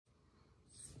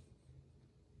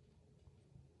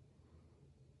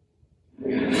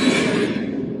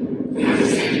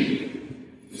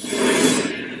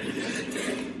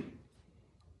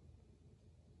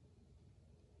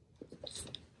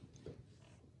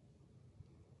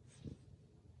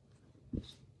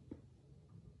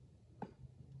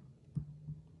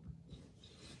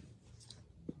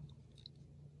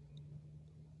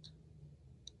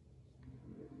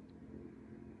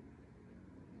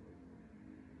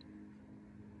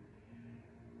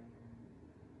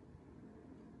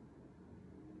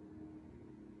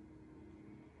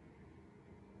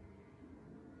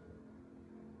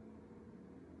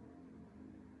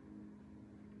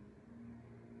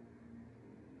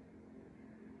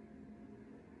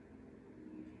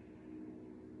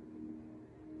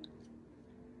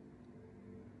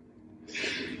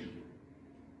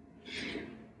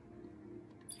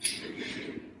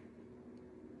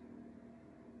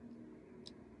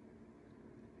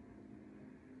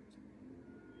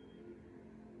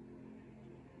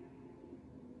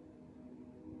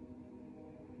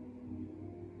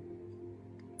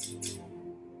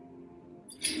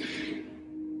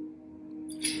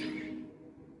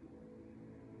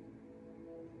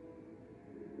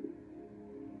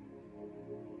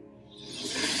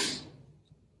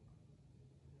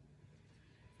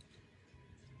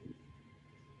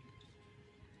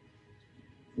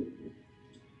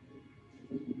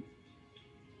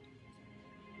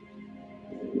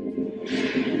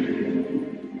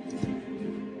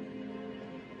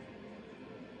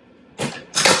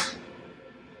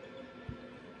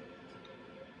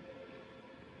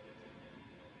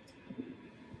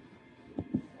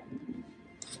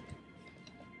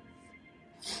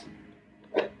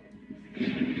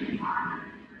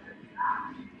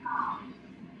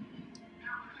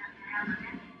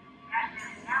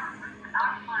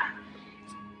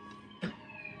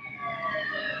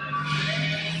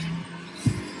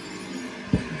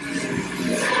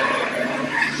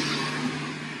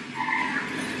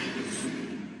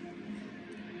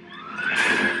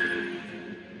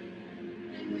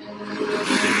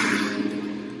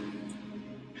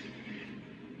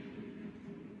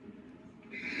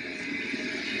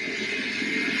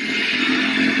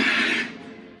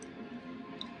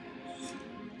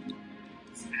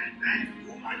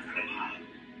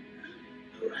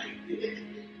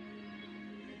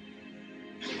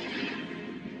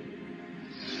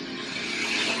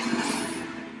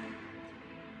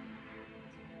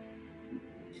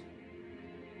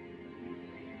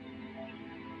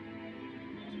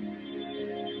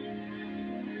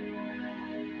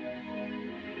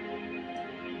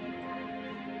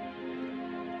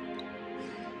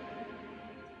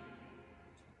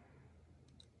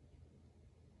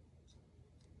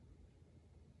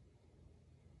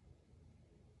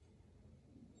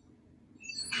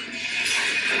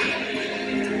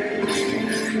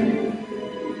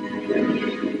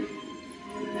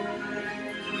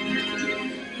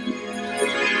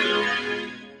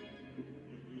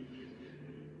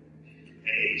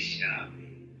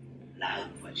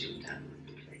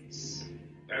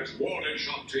Warning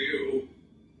shot to you.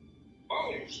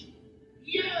 Holmes.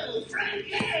 Yo, Frank,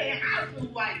 hey, how's the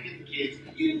wife and kids?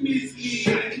 You miss me?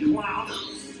 Shut it, clown.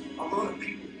 A lot of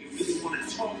people really want to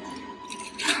talk.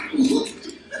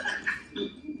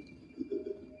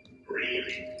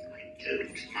 Really?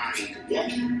 I don't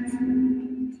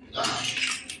mind.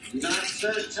 Not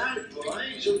so tight, boy.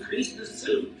 She'll crease the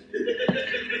suit.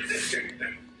 Get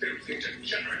that filthy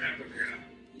degenerate out of here.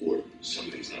 Or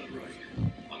something's not right.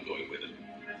 I'm going with him.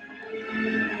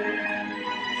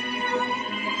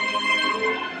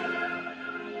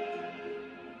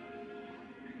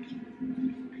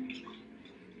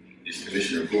 Is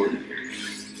Commissioner Gordon here?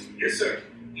 Yes, sir.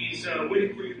 He's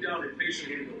waiting for you down at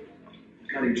patient handle.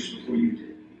 Got him just before you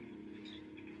did.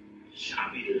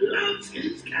 Sharpie loves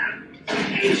his cameras.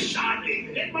 Hey,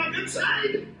 Sharpie, hit my good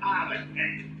side. Ah, but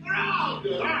heck, they're all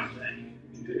good, aren't they?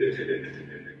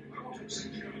 I want to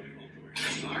sit down and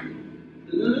talk to him.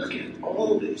 Look at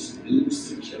all this new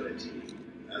security.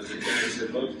 How's the guy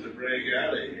supposed to break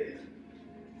out of here?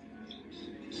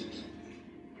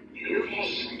 New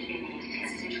patient in the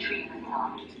intensive treatment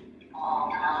block. All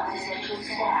non-essential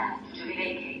staff to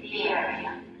vacate the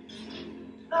area.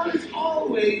 Oh, it's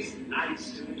always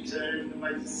nice to return to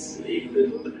my sweet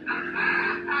little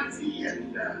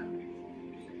hacienda.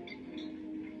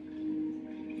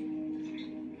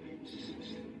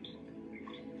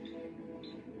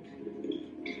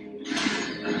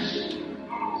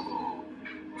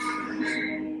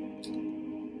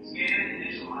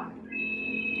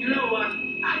 You know what?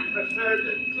 I prefer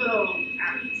the good old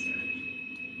cancer.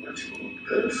 Much more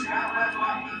personal.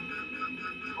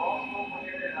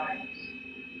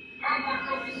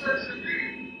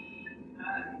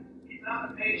 It's not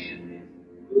a patient.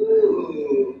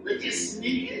 Ooh, would you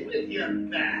sneak in with your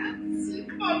bats?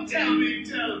 Come on, tell me.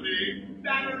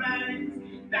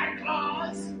 Batarangs, bat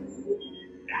claws,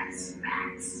 bat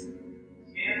snacks.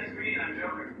 Scan is green, I'm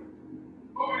joking.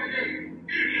 Over the gate.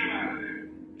 Get me out of there.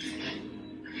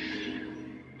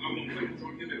 I'm going to play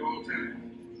talking at all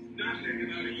times. Not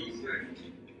hanging out of your sight.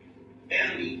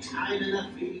 There'll be time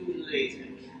enough for you later,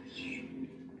 Cash.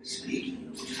 Speaking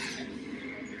of time,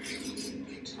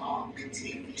 talk,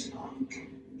 tick tock.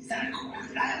 Is that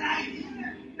quite an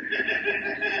idea?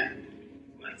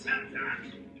 What's up, Doc?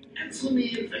 Pencil me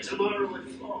in for tomorrow at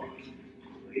 4.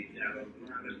 We've got a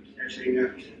lot of catching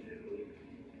up to do.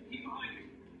 Keep behind you.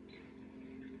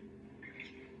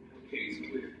 Case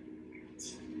clear.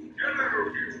 Hello,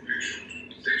 dear patient.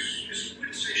 This is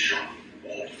Quincy Shaw.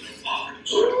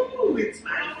 Oh, it's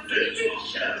my favorite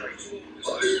show. I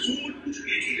told you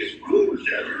it is good.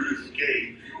 Never escape.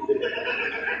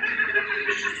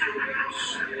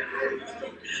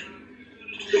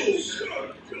 Go.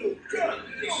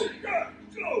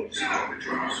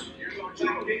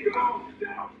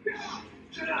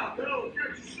 Shut up. No,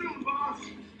 get soon, boss.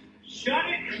 Shut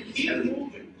it and keep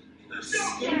moving. The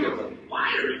state of the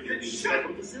wiring in these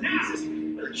medical facilities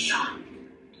is shocking.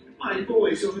 My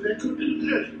boys over there could have been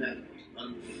hurt in that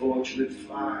unfortunate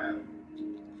fire.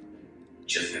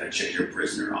 Just gotta check your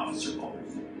prisoner, Officer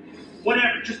Bowles.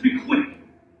 Whatever, just be quick.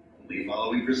 Only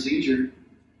following procedure.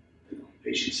 The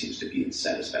patient seems to be in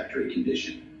satisfactory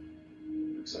condition.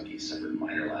 Looks like he suffered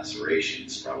minor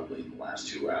lacerations, probably in the last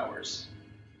 2 hours.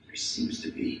 There seems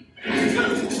to be...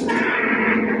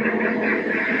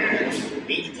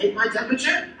 Need to take my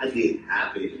temperature? I'd be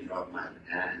happy to drop my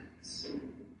pants.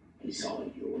 He's all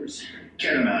yours.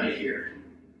 Get him out of here.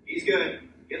 He's good.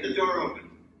 Get the door open.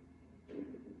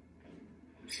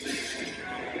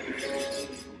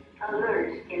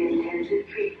 Alert in intensive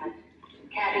treatment.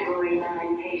 Category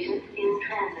 9 patient in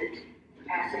transit.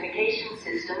 Pacification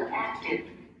system active.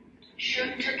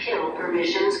 Shoot to kill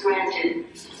permissions granted.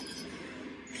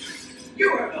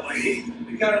 You heard the lady.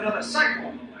 We got another cycle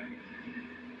on the way.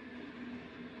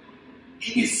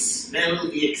 Can you smell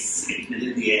the excitement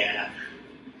in the air?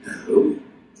 No.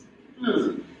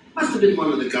 Must have been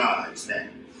one of the guards then.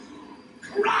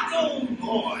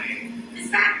 toy. Is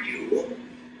that you?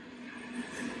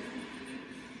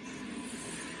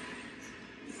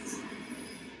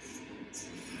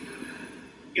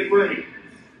 Get ready.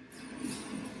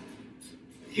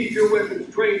 Keep your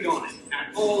weapons trained on it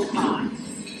at all times.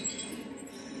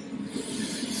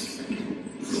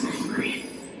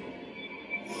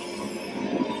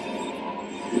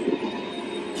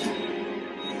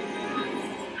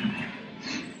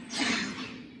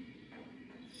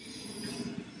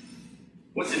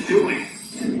 What's it doing?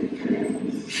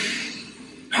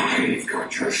 I've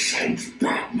got your scent,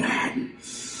 Batman.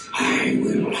 I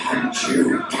will hunt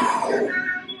you down.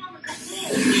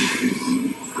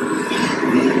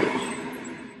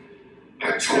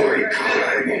 A toy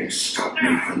car won't stop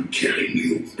me from killing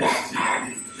you,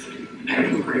 Batman,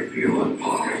 and rip you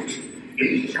apart,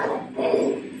 eat your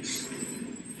bones.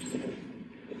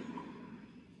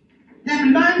 That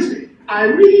reminds me, I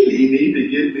really need to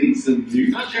get me some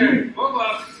new Okay, hold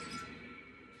up.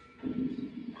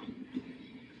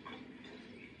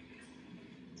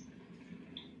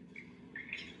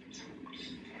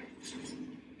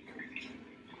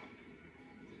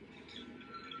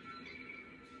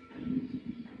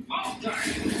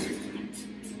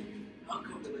 I'll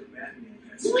come to the Batman.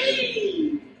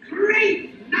 Sweet!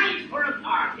 Great night for a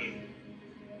party!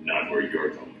 Not where you're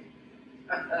going.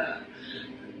 The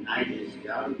night is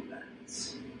young,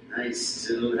 lads. I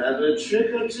still have a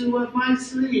trick or two up my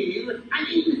sleeve. I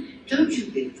mean, don't you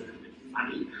think it's a little bit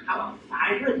funny how a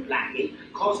vibrant blackie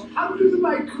caused hundreds of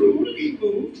my crew to be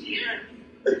moved here?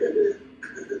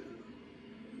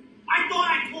 I thought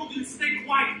I told you to stay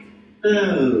quiet.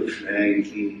 Oh,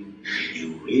 Frankie,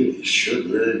 you really should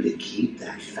learn to keep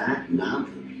that fat mouth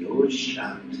of yours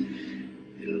shut.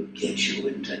 It'll get you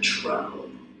into trouble.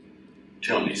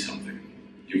 Tell me something.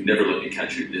 You've never let me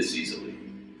catch you this easily.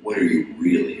 What are you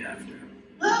really after?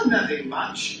 Well, nothing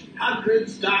much.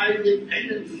 Hundreds died in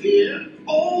pain and fear,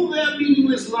 all their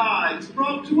meaningless lives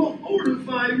brought to a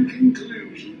horrifying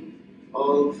conclusion.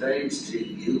 All thanks to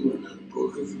you and a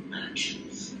book of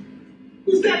matches.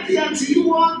 Was that the answer you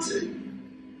wanted?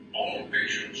 All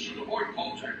patients should avoid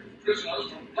contact with prisoners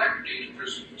from Blackgate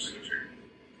Prison Facility.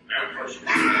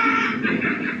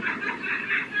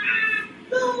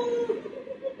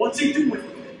 What's he doing?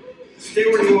 Stay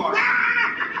where you are.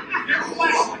 Get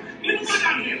away! Get away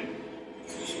out here!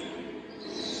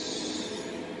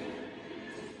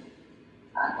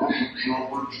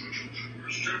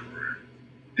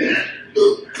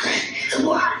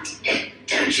 What?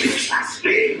 Don't you trust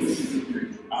me?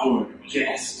 Our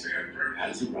guest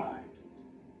has arrived.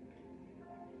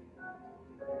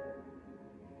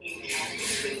 Intensive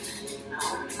treatment.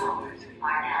 Our floors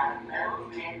are now level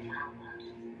 10 compound.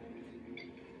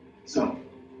 So,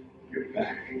 you're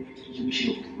back. You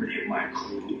killed 3 of my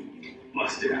crew.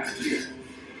 Busted out here.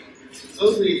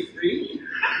 Only 3?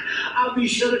 I'll be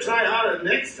sure to try harder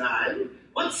next time.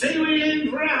 What say we aim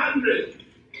for 100?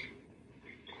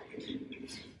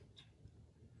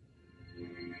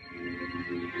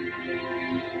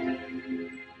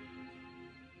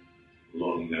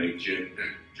 Long night, Jim.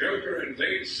 Joker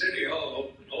invades City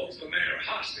Hall and holds the mayor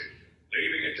hostage,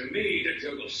 leaving it to me to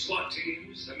kill the SWAT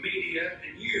teams, the media,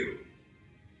 and you.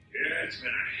 Yeah, it's been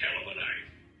a hell of a night.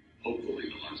 Hopefully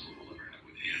the last one we'll ever have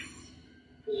with him.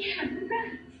 Yeah, we're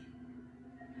right.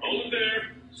 Hold it there.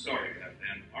 Sorry,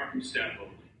 Batman. Arkham staff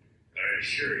only. I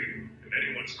assure you, if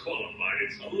anyone's qualified,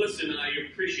 it's... Listen, I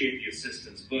appreciate the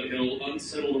assistance, but he'll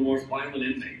unsettle the more violent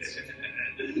inmates.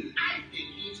 I think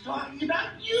he's talking about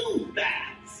you,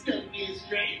 Bats. Don't be a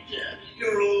stranger.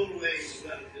 You're always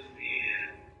welcome here.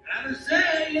 Gotta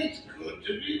say, it's good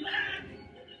to be back.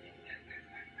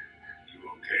 You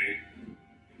okay?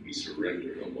 He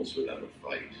surrendered almost without a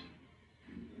fight.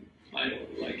 I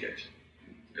don't like it.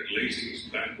 At least he's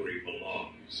back where he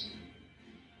belongs.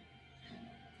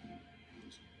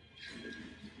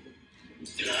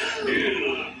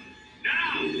 Yeah.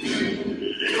 Now!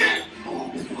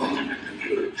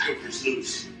 Joker's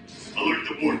loose. Alert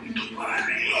the warden.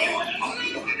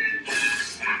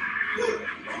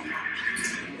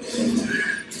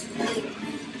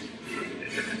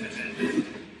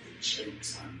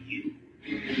 Joke's on you.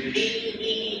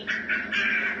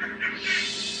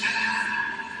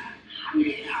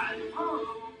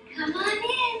 Come on in.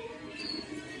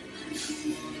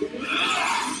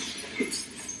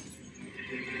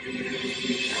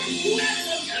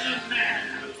 Welcome to the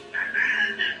madhouse,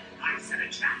 Batman. I set a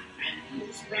trap and you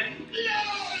sprang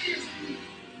gloriously.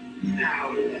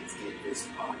 Now let's get this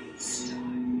party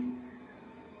started.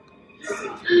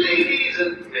 Ladies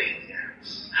and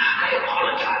maniacs, I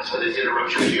apologize for this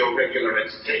interruption to your regular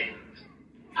entertainment.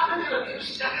 Up until a few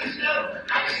seconds ago,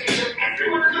 I expected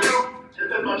everyone in the room to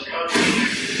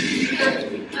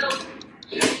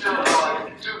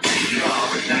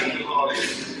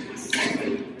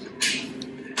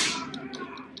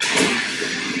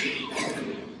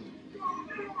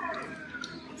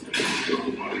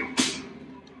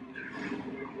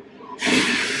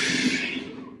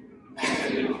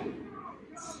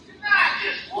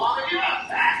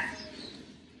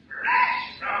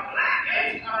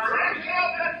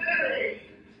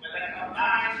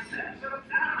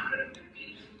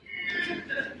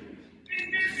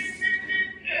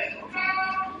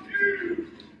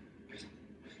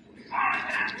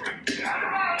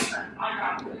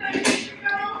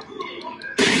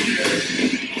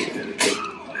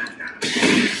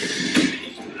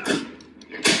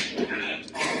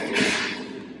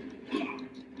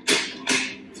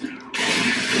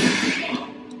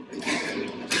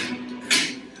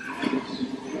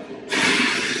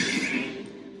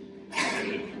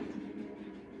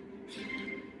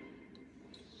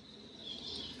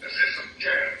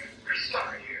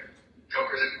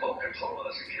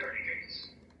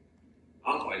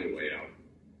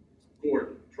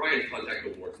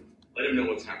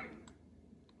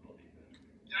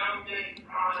Someday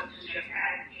promises you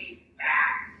can't keep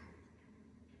back.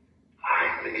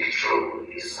 I'm in control of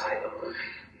the asylum.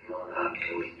 You're not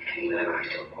going anywhere I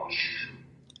don't want you to.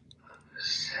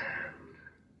 Understand?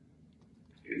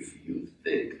 If you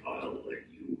think I'll let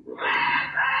you run.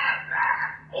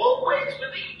 Always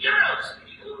with the heroes.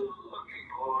 Looking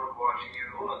forward to watching you.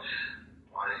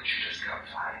 Why didn't you just come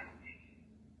find me?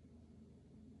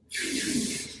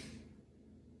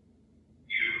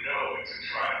 You know it's a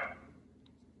trap.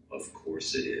 Of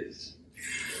course it is.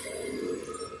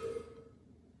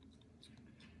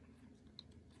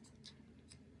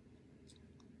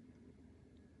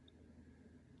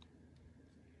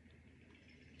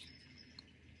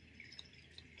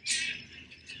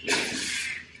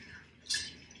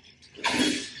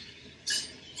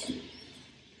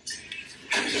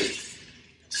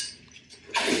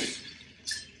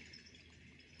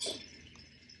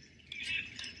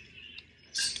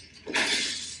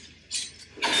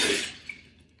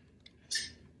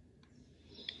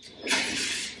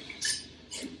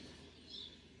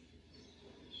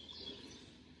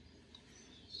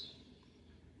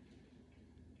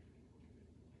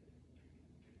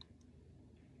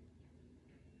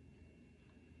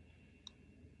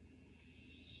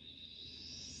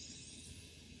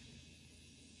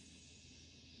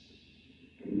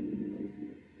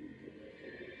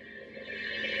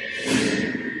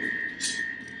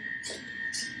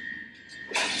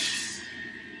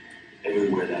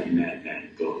 Everywhere that madman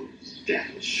goes,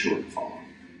 death is sure to follow.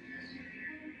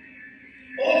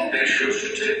 All patients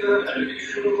should take their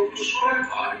medication at the prescribed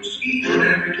times each and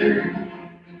every day.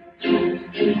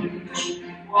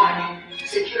 Warning.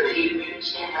 Security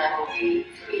breach in level B3.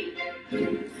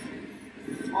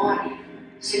 Warning.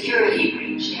 Security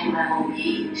breach in level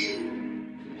B2.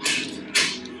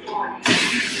 Warning.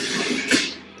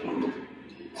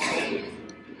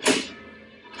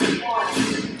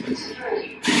 Warning.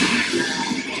 Security breach in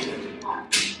level B1.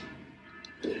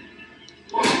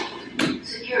 Warning.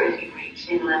 Security breach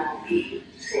in level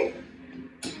B6.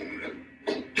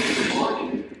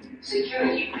 Warning.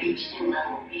 Security breach in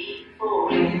level B4.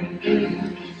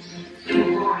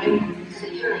 Warning.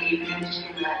 Security breach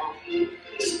in level B3.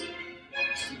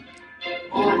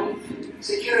 Warning.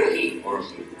 Security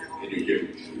Arkham, can you hear me?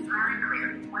 I'm clear.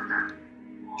 What's up?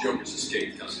 Joker's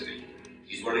escaped custody.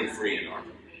 He's running free in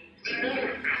Arkham. Is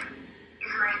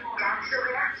my dad still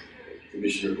there?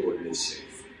 Commissioner Gordon is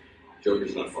safe.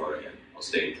 Joker's not far ahead. I'll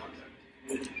stay in contact.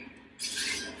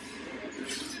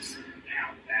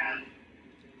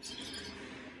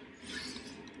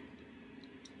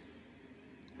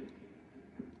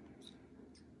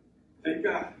 Thank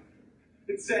God.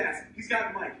 It's Zaz. He's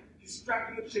got Mike. He's strapped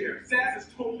in the chair. Zaz has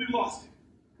totally lost it.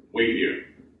 Wait here.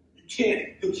 You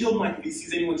can't. He'll kill Mike if he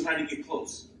sees anyone trying to get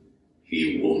close.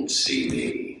 He won't see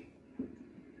me.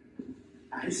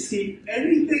 I see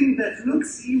anything that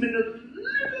looks even a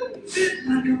little bit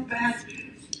like a bat,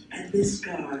 and this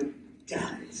guard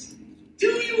dies. Do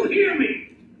you hear me?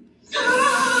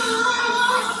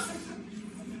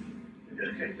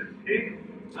 Look at the big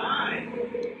eye.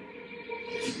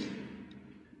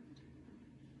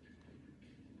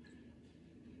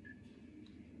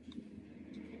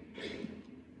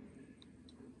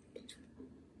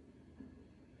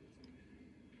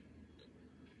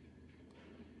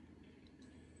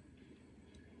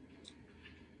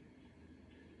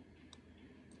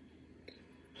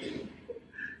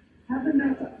 Have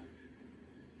another.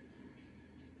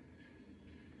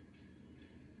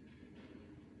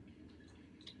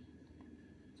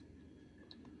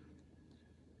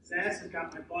 Zaz has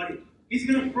got my body. He's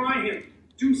gonna fry him.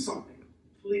 Do something,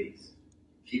 please.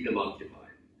 Keep him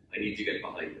occupied. I need to get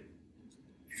behind him.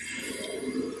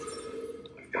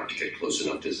 I've got to get close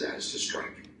enough to Zaz to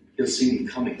strike. He'll see me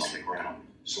coming on the ground,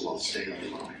 so I'll stay on the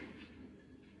line.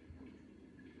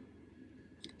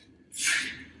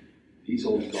 These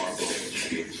old gargoyles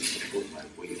should be able to support my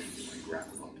weight as I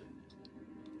grapple up.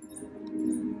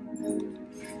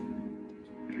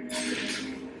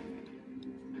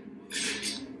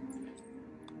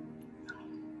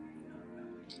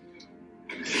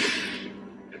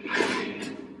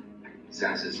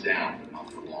 Zaz is down, but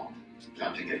not for long.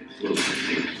 Got to get closer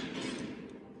to him.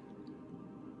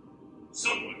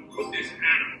 Someone put this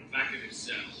animal back in his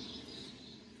cell.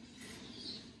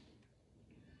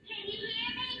 Can you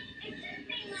hear me? It's the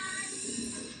thing on.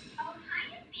 Oh,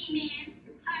 hiya, B-Man.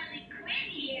 Harley Quinn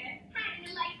here. Having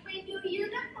a light my new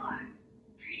uniform.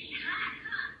 Pretty hot,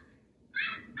 huh?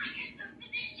 I got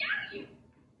something to show you.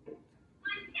 1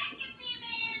 second,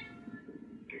 B-Man.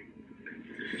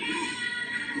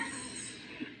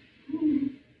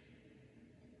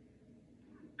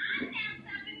 I found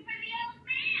something for the old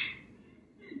man.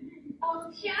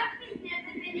 Old Shark has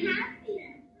never been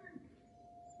happier.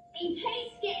 In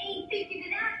case you ain't figured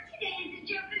it out, today is the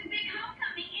Joker's big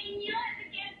homecoming, and you're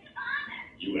the guest of honor.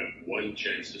 You have one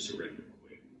chance to surrender,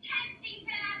 Quinn. Testing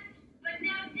passed, but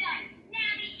now done.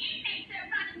 Now the inmates are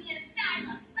running the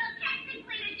asylum. Well,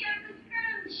 technically the Joker's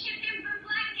crew shipped him from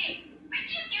Blackgate, but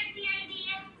you get the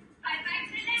idea.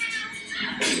 Bye-bye for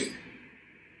now.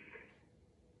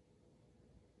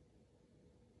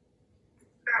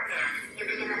 Batman, you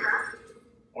picking this up?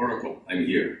 Oracle, I'm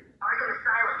here. Arkham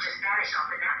Asylum just vanished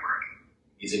off the network.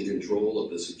 He's in control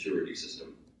of the security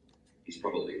system. He's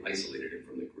probably isolated it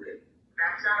from the grid.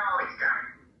 That's not all he's done.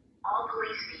 All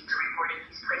police feeds are reporting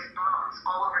he's placed bombs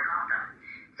all over Gotham.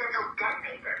 Says he'll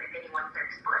detonate them if anyone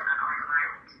sets foot on Arkham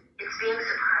Island. It's being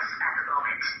suppressed at the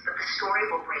moment, but the story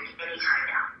will break any time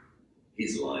now.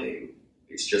 He's lying.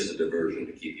 It's just a diversion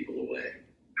to keep people away.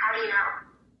 How do you know?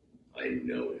 I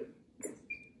know him.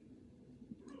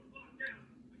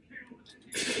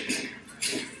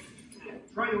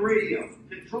 Try the radio.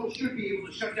 Control should be able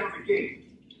to shut down the gate.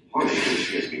 Harley thinks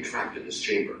she has been trapped in this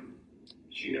chamber.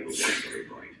 She never was very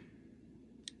bright.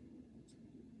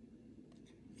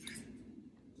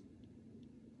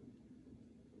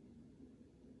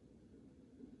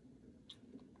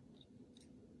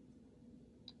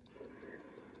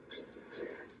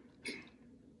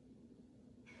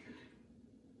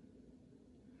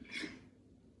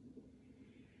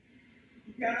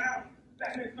 You got out.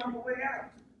 Batman's on the way out.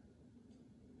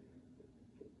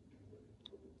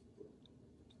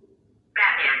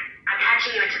 Batman, I'm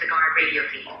patching you into the guard radio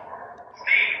feed.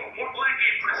 Steve, more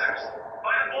Blackgate prisoners.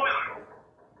 By the boiler.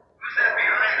 Who's that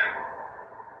behind them? Oh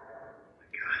my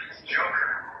God, it's Joker.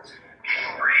 He's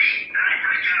free. I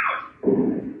freak out.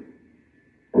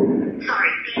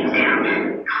 Sorry, feed's down.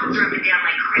 Comms are up and down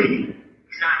like crazy.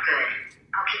 It's not good.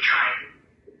 I'll keep trying.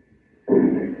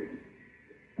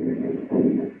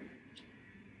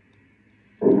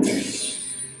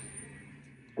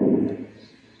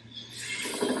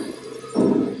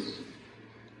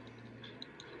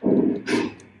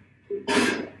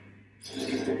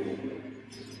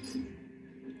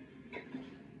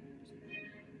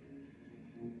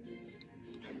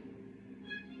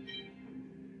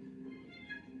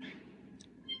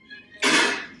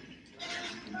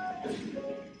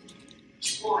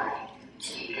 Warning.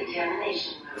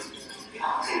 Decontamination room.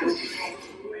 Toxins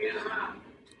detected.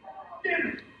 Damn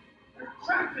it! They're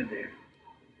trapped in there.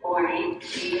 Warning.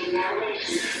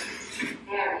 Decontamination.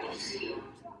 Area sealed.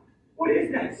 What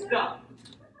is that stuff?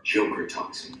 Joker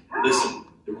toxin. Listen,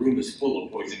 the room is full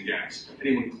of poison gas.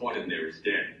 Anyone caught in there is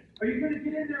dead. Are you going to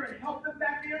get in there and help them,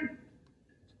 Batman?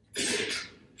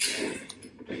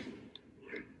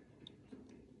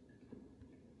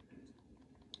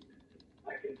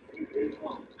 I can see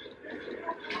people.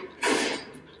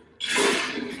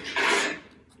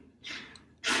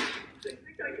 They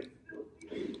think I can still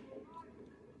see people.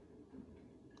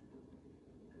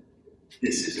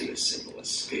 This isn't a simple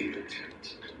escape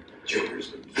attempt. Joker's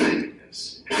been planning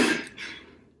this.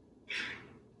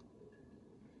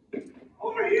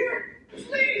 Over here!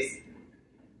 Please!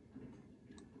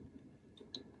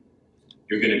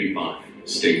 You're gonna be fine.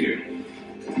 Stay here.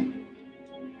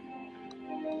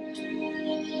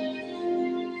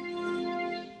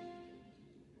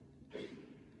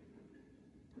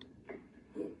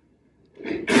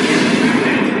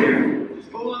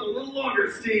 Just hold on a little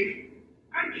longer, Steve.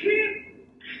 I can't.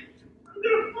 I'm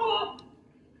gonna fall.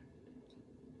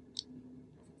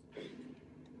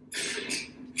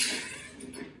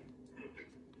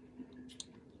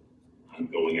 I'm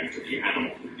going after the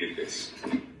animal who did this.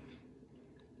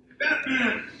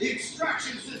 Batman, the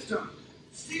extraction system.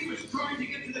 Steve was trying to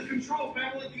get to the control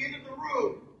panel at the end of the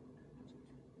room.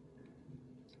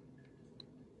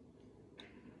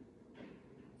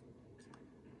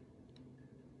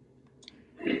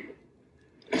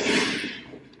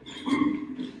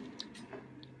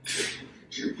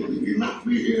 Can't believe you left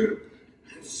me here.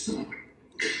 Son.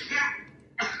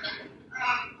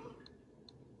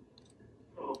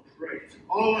 Oh, great.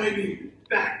 All I need,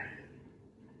 Batman.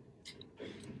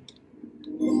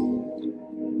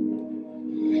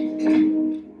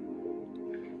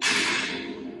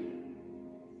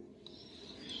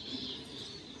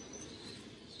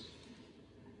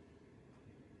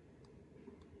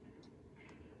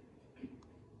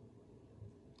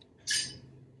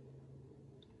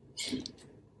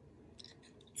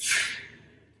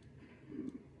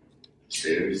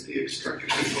 There's the extractor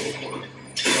control point. A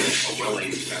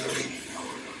well-aimed battery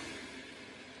powered up.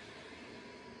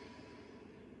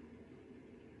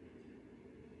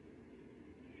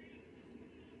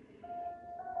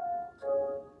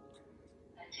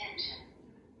 Attention.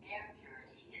 Air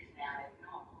purity is now at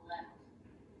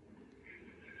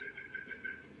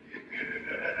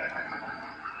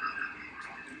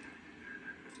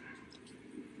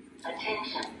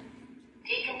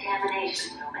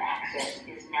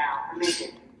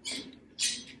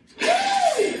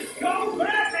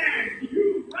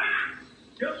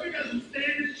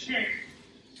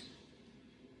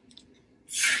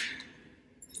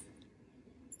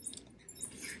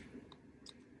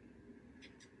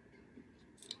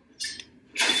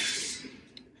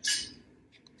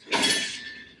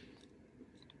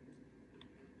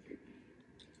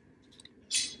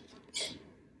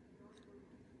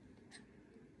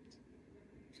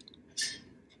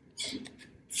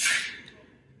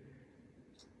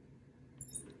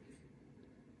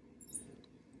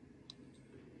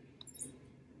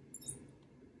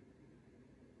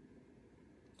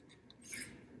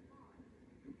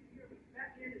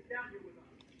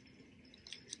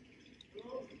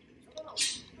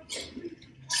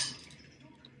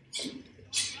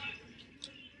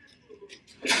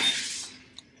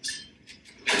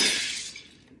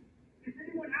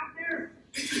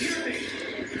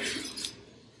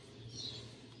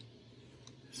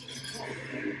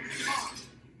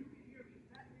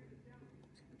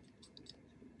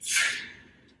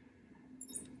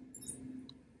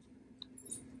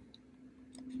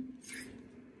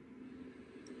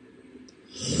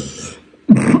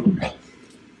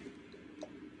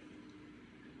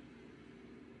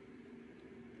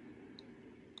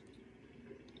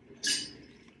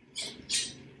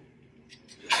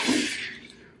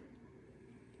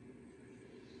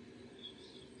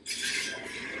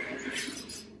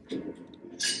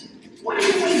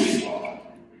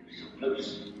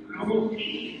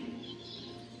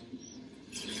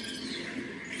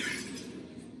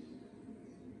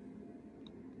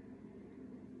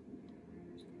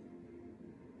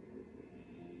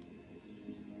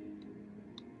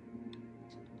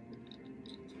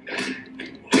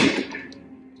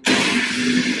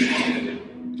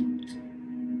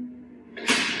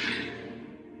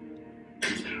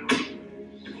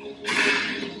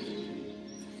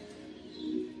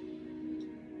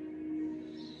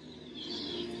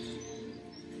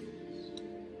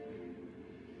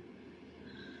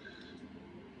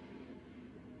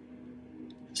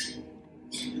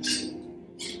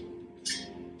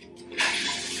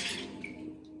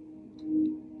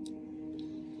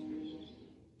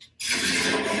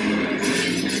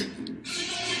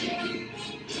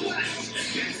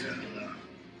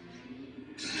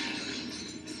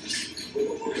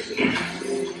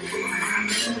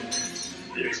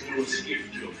There's no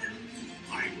escape, Joker.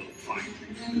 I will find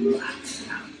you.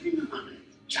 Nothing on it.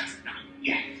 Just not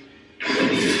yet.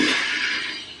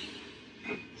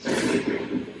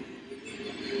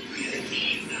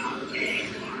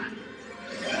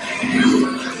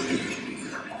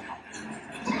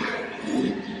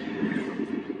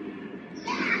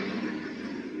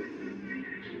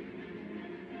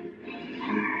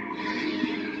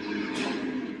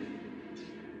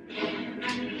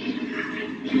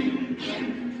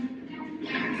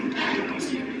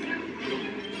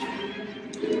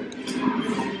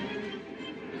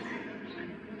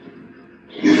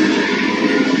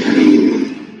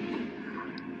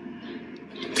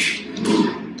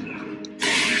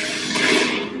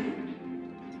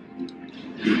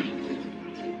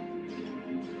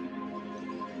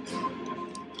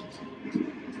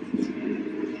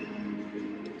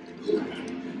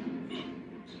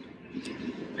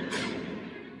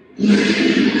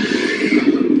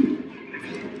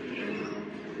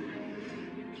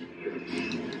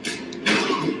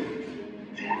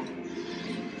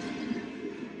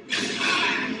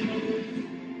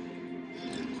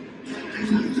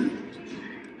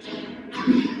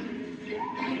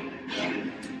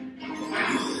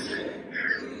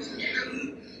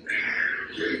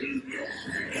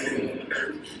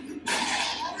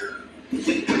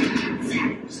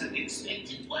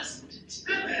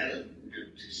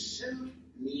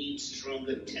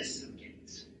 Stronger test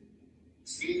subjects.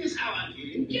 Seeing as how I'm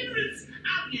feeling generous,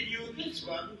 I'll give you this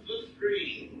one for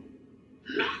free.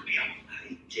 Lock me up,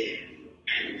 I dare you.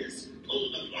 And this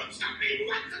pull the plug, stop me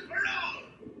once and for all.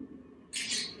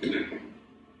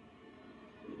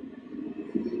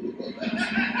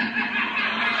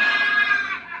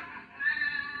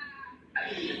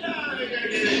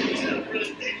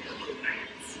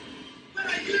 When I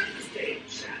left the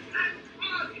stage, I'm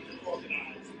hardly to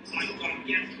organize. I've got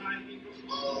guest line people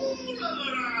all over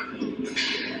Arkham.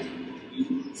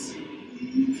 You'll see.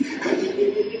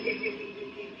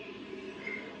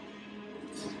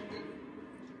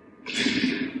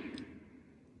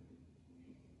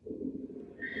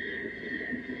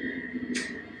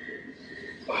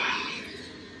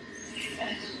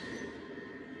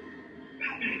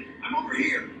 Batman, I'm over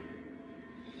here.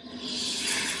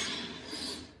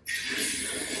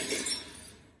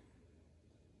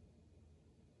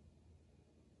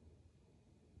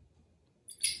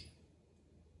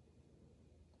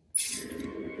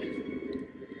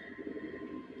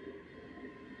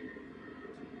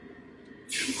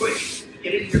 Quick,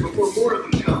 get in here before more of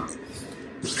them come.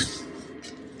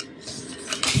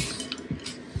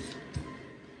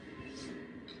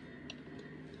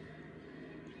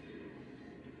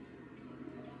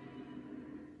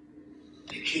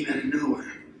 They came out of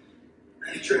nowhere.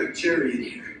 I dragged Jerry in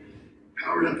here,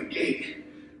 powered up the gate.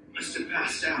 Must have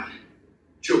passed out.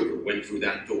 Joker went through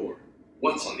that door.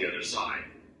 What's on the other side?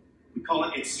 We call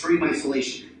it extreme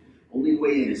isolation. Only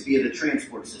way in is via the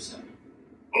transport system.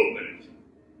 Open it.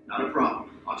 Not a problem.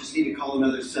 I'll just need to call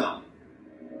another cell.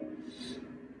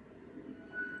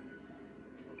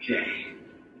 Okay.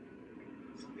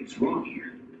 Something's wrong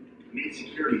here. The main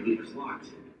security lever's locked.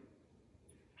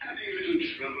 Having a little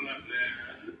trouble up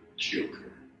there?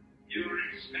 Joker. You're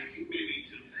expecting me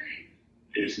to leave.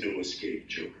 There's no escape,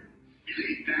 Joker.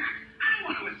 Leave back. I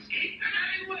don't want to escape. I'm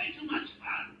having way too much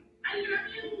fun. I love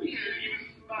you here. You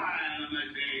smile on my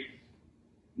face.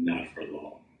 Not for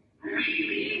long.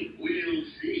 Really? We'll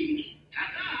see.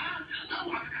 Ta-da! Oh,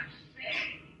 what can I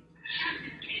say? Just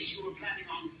in case you were planning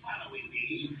on following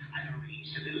me, I've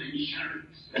arranged a little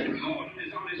insurance. Gordon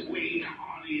is on his way to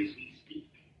Harley as we speak.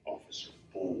 Officer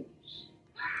Bowles.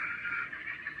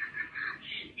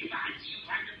 If I see you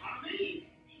trying to follow me,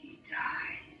 he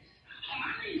dies.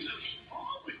 Harley's looking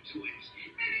forward to it.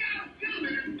 Maybe I'll film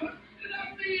it and post it on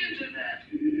the internet.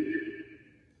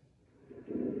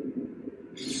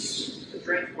 The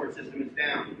transport system is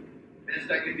down. Best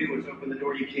I can do is open the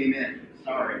door you came in.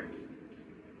 Sorry.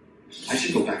 I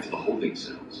should go back to the holding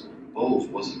cells. Bowles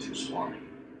wasn't too smart.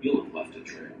 He'll have left a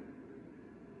trail.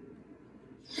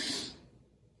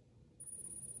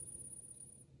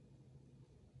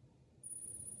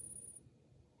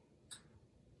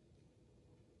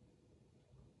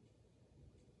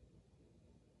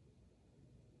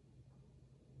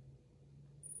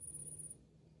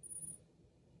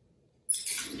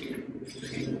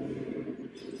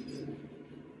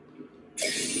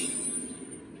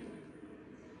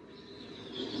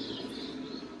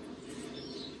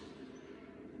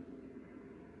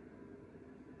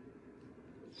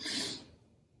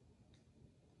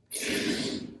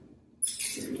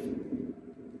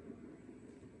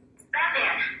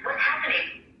 Batman, what's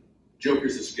happening?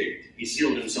 Joker's escaped. He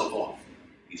sealed himself off.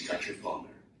 He's got your father.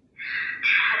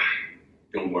 Dad.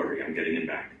 Don't worry, I'm getting him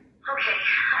back. Okay,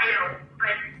 I know,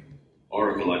 but...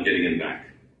 Oracle, I'm getting him back.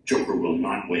 Joker will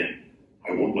not win.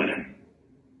 I won't let him.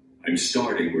 I'm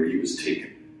starting where he was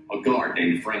taken. A guard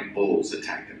named Frank Bowles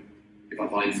attacked him. If I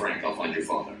find Frank, I'll find your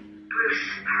father. Bruce,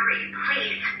 hurry,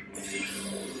 please.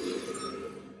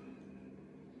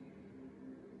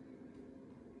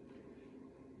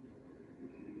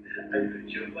 I bet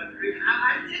you're wondering how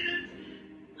I did it.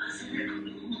 Wasn't it who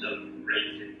the great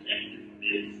detective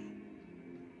is?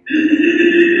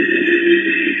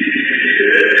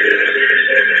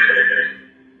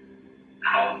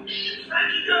 Ouch!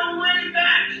 Frankie, go way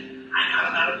back. I got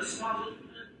him out of the swamp with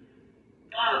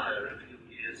father a few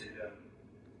years ago.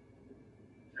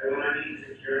 So I need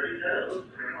security goes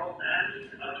for an old man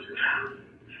who's underground.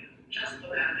 Just go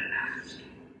down and ask.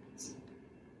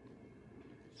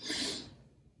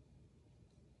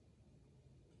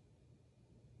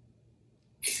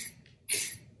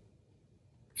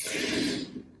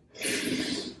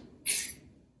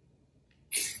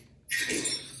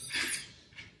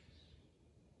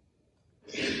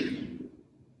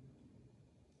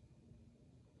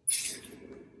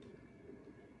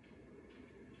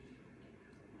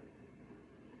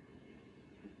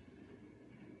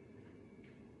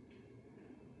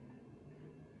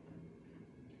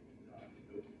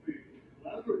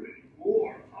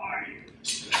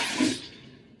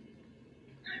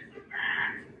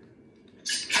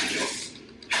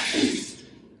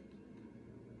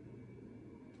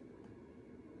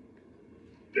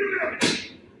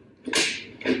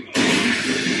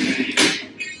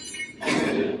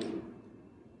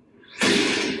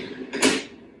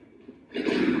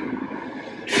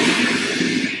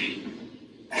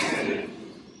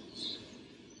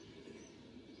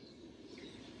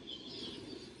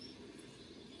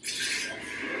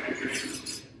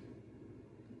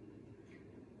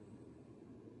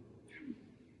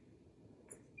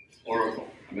 Oracle,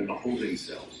 I'm in the holding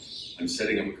cell. I'm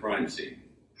setting up a crime scene.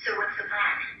 So what's the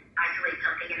plan? Isolate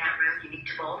something in that room unique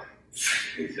to both?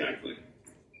 Exactly.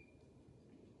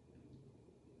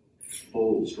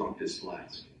 Bowles dropped his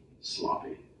flask.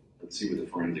 Sloppy. Let's see what the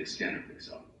forensic scanner picks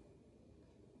up.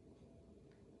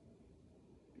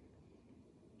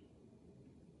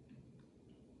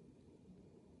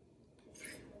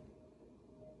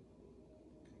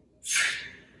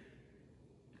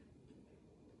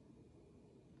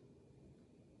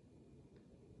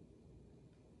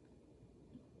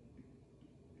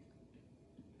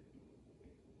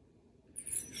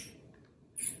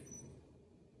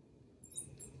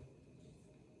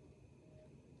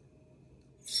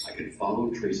 I can follow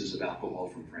traces of alcohol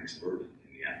from Frank's bourbon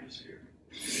in the atmosphere.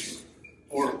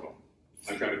 Oracle,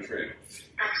 I've got a trail.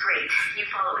 That's great. You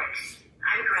follow it.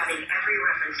 I'm grabbing every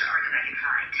reference to Arkham I can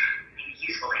find. Maybe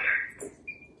useful later.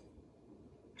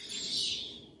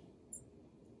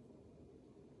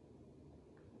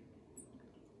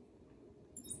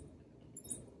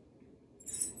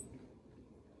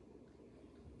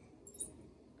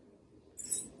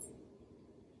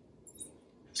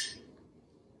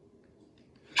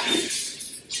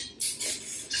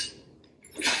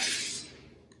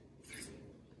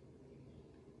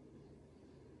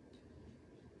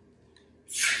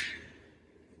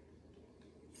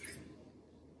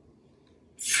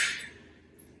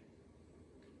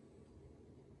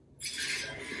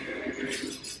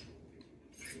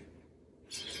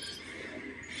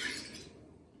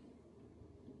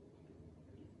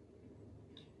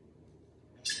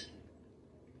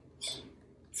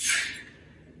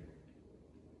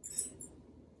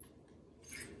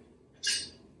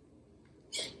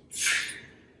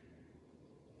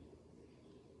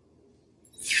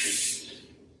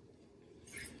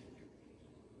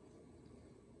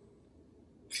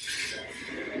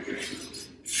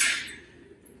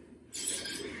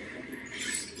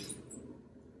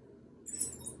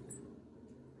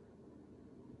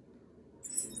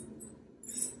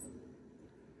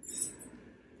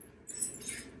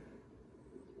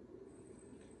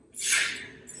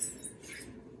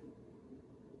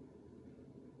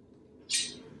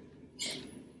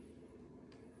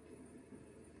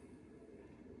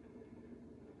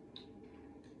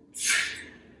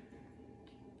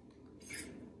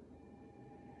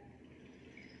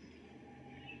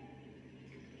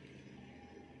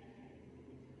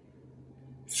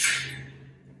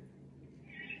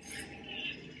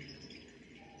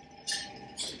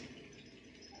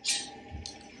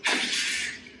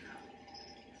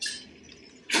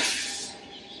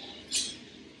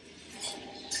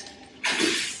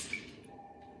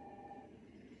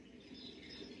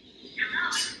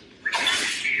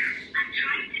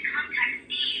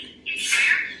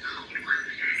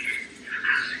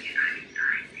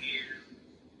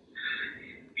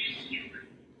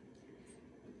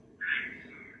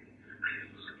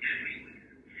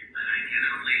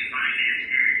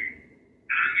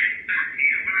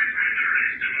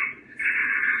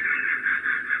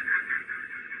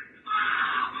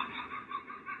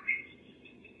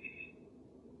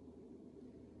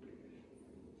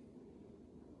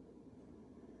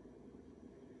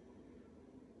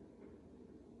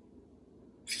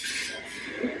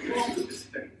 wrong with this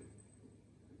thing?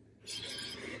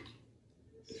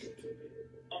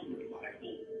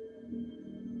 Unreliable.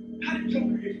 How did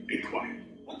Joker get be quiet?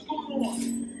 What's going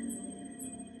on?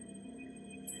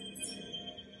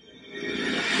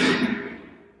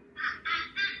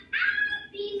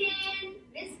 B-Man,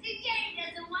 Mr. J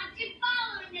doesn't want you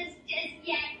following us just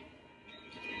yet.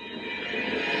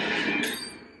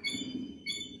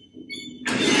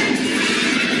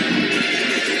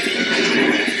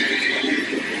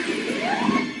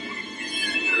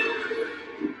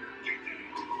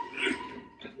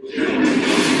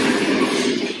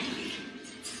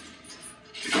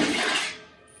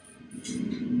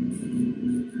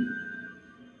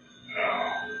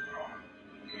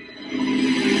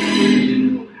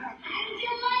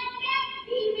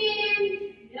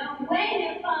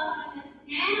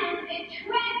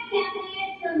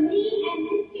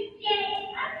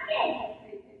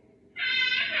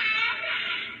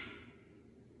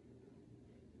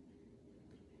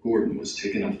 Gordon was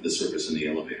taken up to the surface in the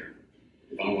elevator.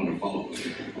 If I want to follow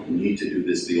him, I'll need to do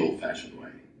this the old-fashioned way.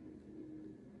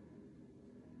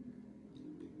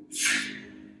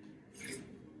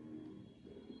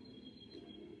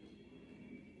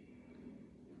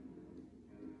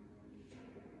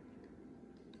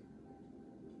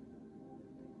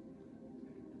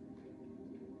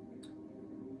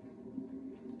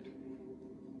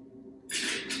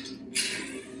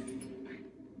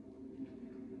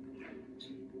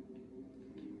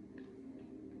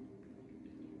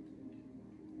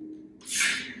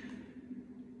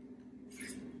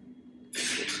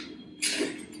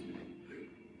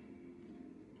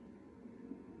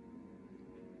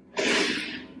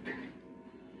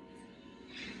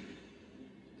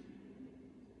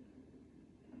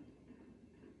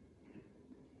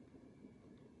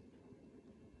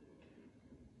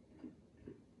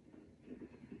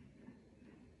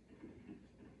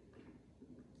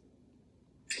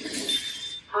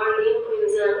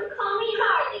 Call me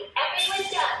Harley. Everyone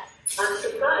does. I'm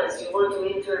surprised you want to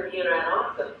intern here at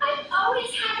Arkham. I've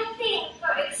always had a thing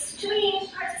for extreme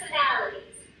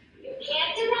personalities. You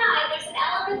can't deny there's an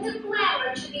element of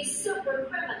glamour to these super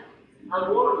criminals.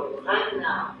 I'll warn you right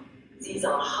now. These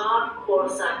are hardcore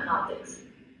psychotics.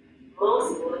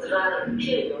 Most would rather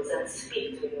kill you than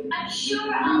speak to you. I'm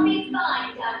sure I'll be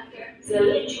fine, Doctor.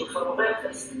 They'll eat you for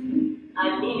breakfast.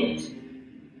 I mean it.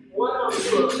 One or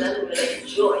two of them will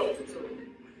enjoy it too.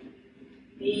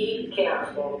 Be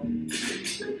careful.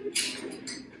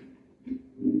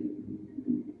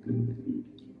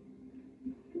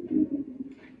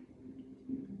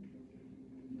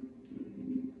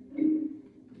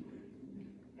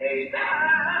 Hey,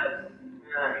 Dad!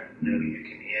 I know you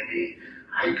can hear me.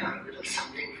 I got a little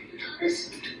something for you to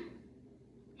listen to.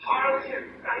 Harley and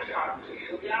I got to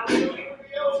you down to the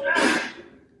old man.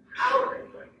 How are you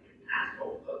going to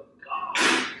tackle the gods?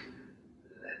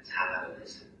 Let's have a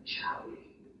listen, shall we?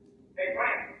 Hey,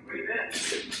 Frank, breathe in.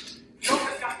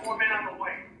 Joker's got more men on the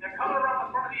way. They're coming around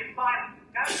the front of the asylum.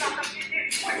 Gotta stop them getting in.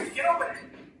 Quick, get over there.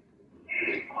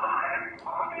 Hey, come on,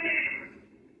 come in.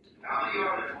 How you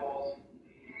on it, Paul?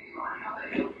 Hey, how the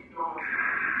hell you doing?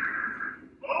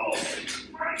 Oh,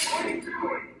 Frank, what are you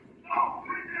doing? No,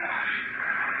 quit that.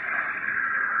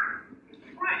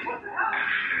 Frank, what the hell?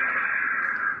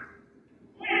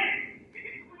 Quick!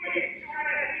 It's quick! Get out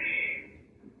of here!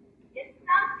 It's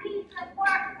some piece of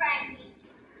work, Frankie.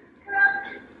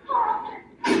 Girls, Paul,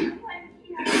 everyone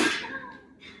here.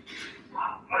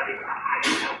 Stop running behind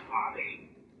your party.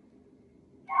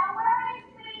 Don't worry,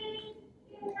 sweetie.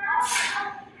 You know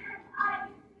I'll because I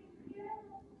with you.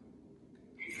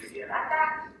 Did you hear that?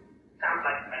 Sounds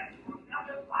like Frank was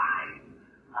number 5.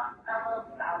 A fellow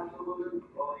valuable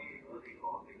employee of the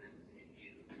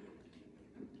organization.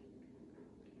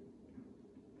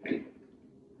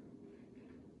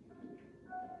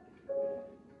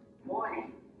 Warning.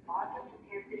 Arkham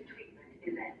intensive treatment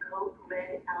is at Code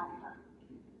Red Alpha.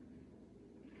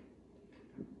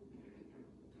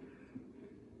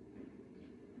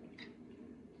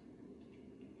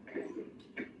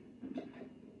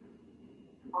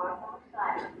 Arkham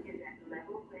Asylum is at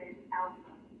Level Red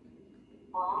Alpha.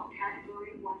 All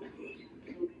Category 1 patients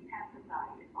will be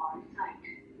pacified on site.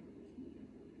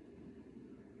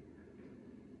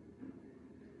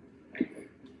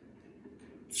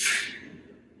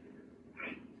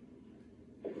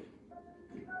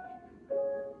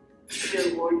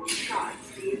 Will Warden Sharp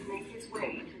please make his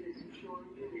way to the secure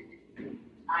unit?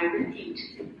 I repeat,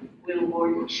 will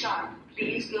Warden Sharp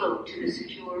please go to the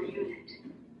secure unit?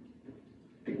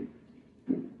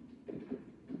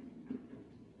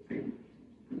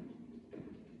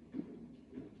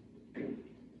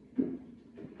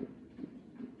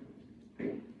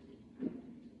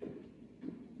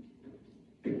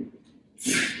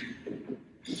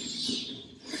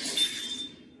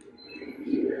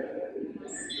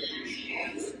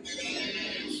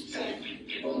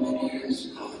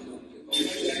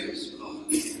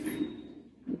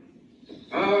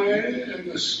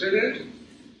 spirit?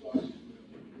 Bring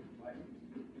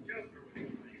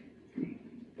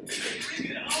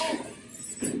it home!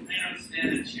 They don't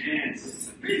stand a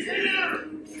chance. He's here!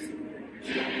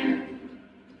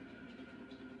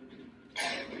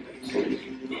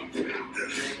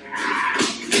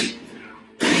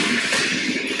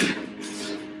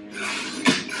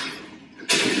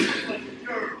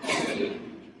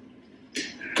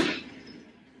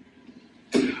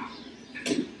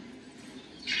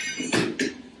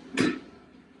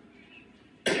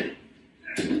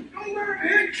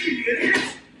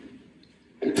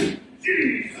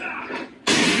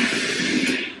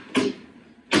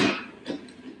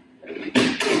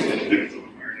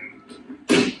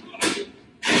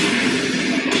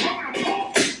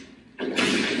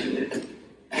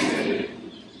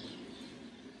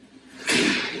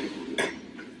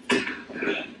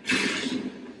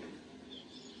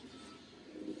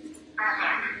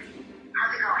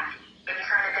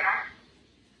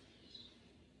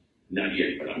 Not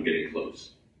yet, but I'm getting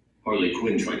close. Harley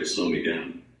Quinn tried to slow me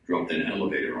down. Dropped an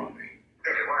elevator on me.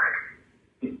 Did it work?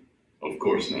 Of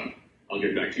course not. I'll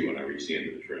get back to you when I reach the end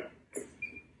of the trail.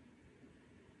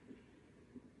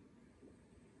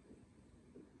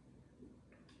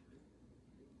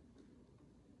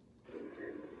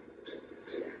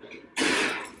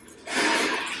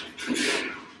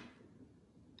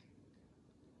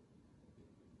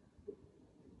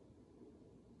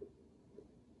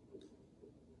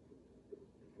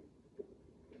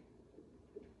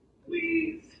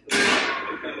 Please. You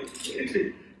don't have to.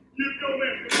 You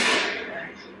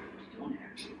don't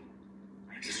have to.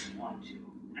 I just want to.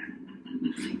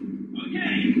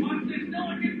 Okay, watch this. No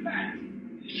one gets back.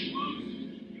 You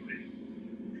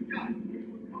got it.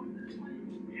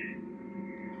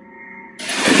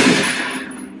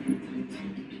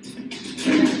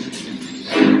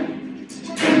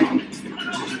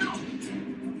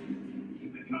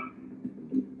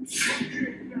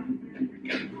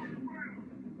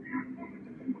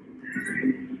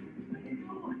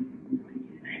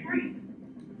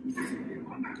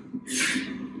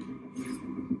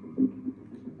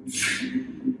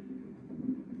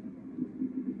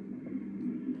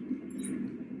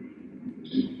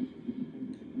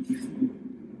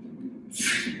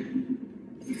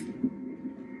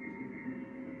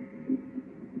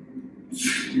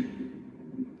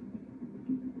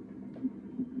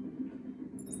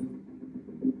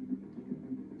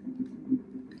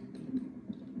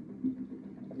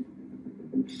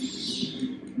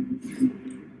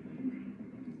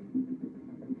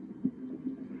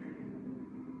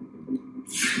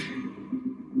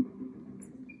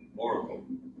 Oracle.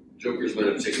 Joker's men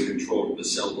have taken control of the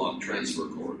cell block transfer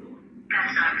corridor.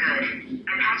 That's not good.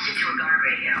 I patched into a guard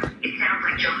radio. It sounds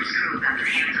like Joker's crew have got their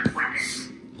hands on weapons.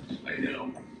 I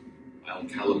know. I'll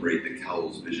calibrate the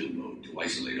Cowl's vision mode to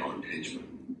isolate armed henchmen.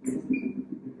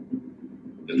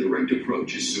 The direct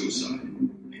approach is suicide.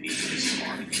 They need to be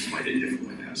smart and find a different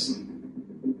way past them.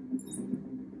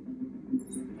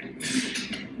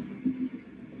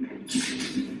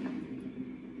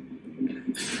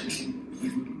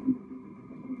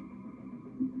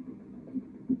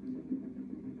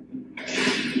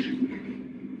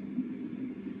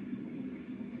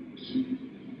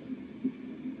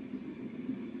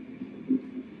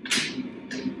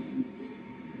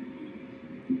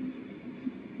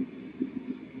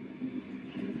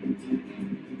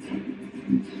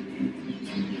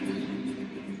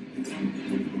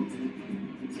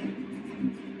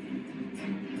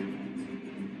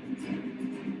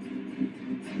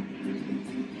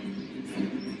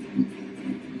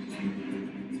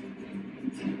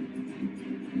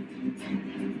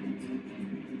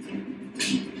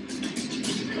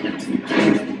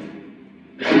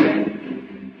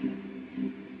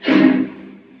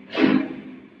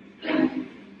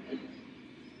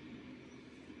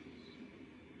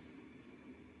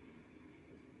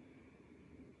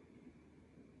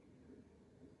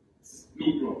 No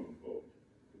problem, Paul.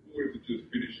 The boys are just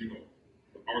finishing off.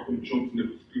 The Arkham chumps never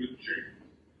stood a chance.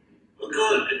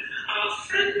 Good. Our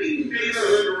friendly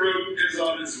neighborhood rodent is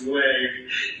on its way.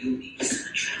 You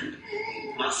misunderstand.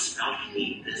 You must not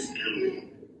leave this building.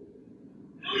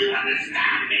 Do you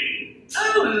understand me?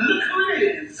 Oh, look who it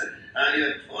is. Are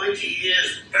your pointy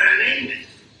ears burning?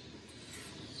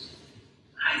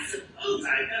 I suppose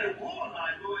I better warn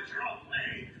my boys you're off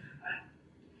way.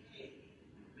 Hey,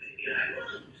 maybe I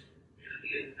won't. It'll be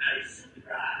a nice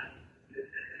surprise.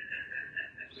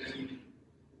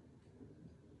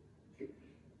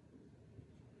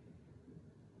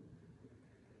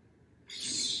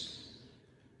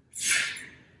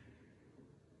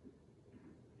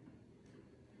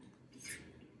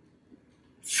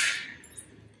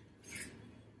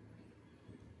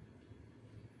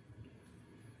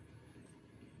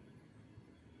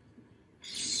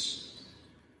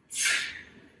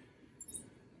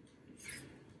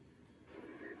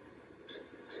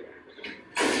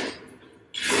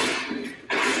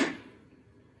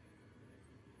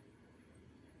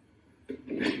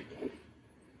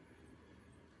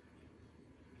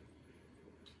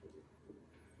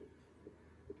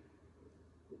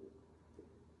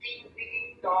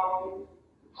 along.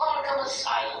 Arkham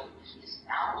Asylum is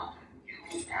now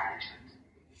under new management.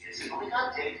 Here's a quick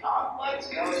update on what's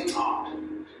going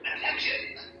on.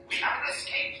 Attention! We have an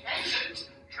escaped patient.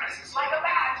 Dresses like a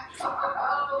bat.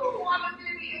 Oh, what an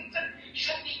idiot!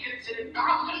 Should be considered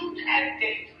confident and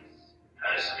dangerous.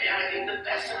 Personally, I think the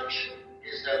best solution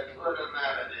is to put him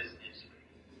out of his misery.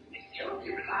 It's the only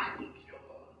reliable cure.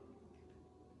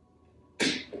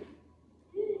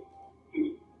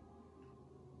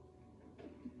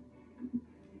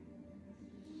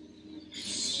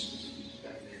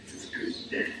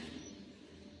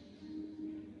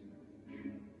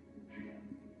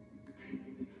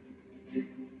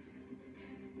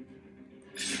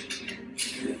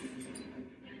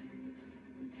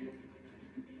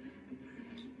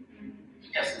 He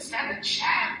doesn't stand a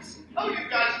chance. Oh, you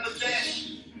guys are the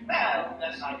best. Well,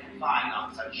 unless I can find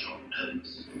on such short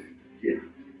notice. Yeah.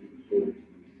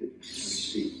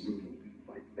 Big room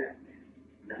by Batman.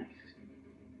 Nice.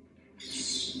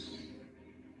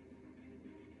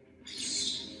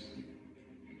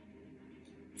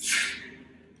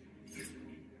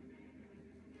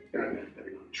 Batman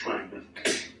better not try nothing.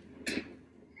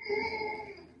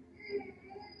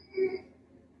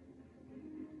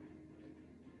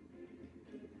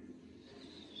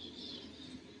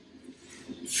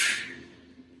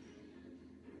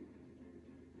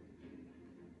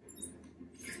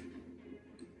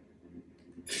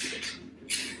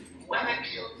 Whoever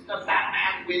kills the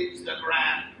Batman wins the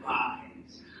grand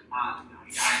prize. I'm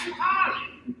Harley.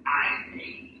 I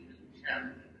need to tell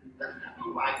her. Oh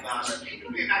my God,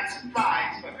 it'll be a nice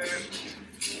surprise for her.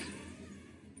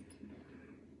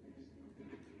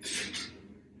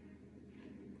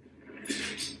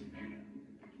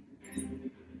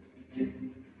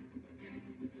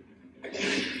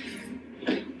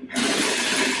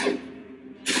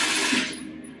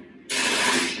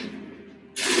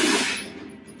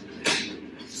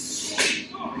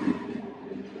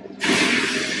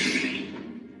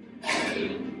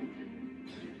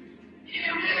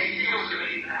 You really feel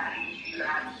really bad.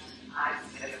 I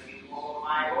said it before,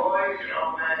 my boy, you know,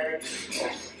 man.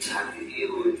 How do you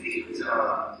deal with these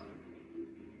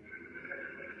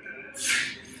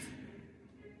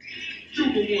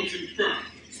Joker wants him found.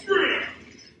 Spread out.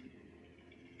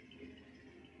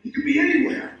 He could be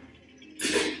anywhere.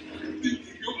 Keep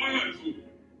your eyes open.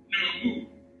 Now move.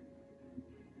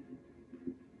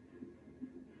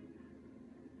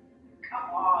 Come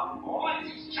on,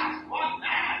 boys, he's just one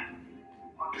man.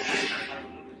 One man just like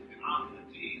Lumens on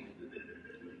the team.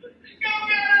 Go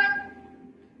get him!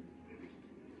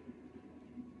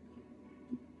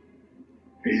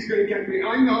 He's gonna get me.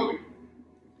 I know it.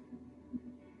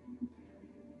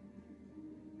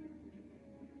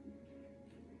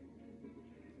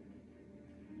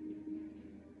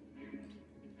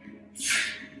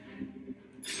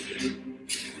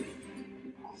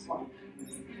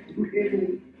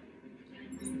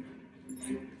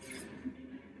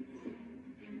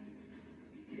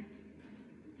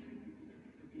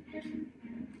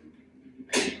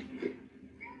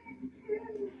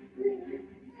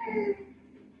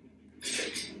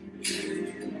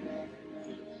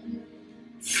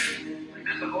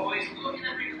 Remember, boys, look in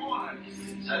every corner.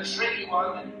 It's a tricky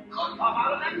one that could pop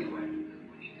out of everywhere.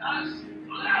 When he does,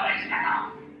 blow his head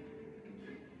off.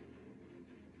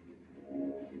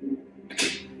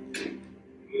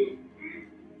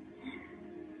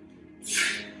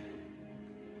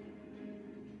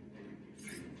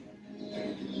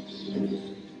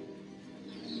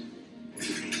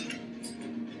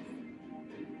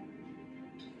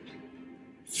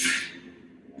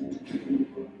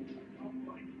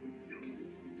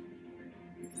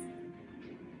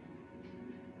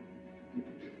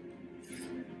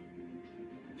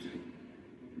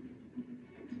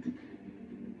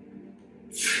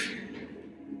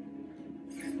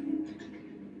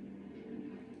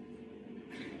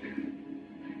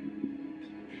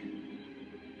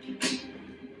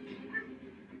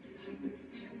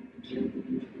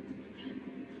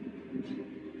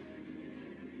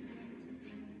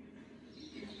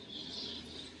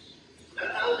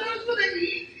 Oh, those were the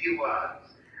easy ones.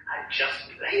 I'm just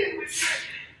playing with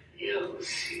you. You'll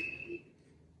see.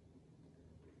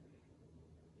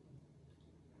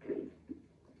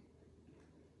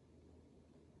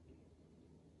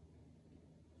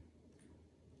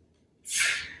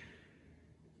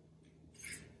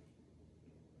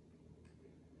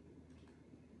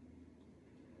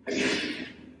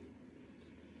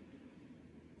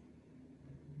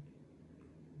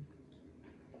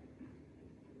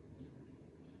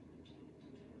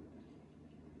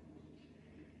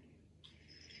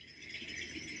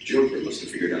 Joker must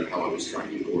have figured out how I was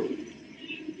tracking Gordon.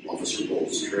 Officer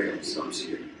Bowles' trail stops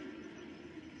here.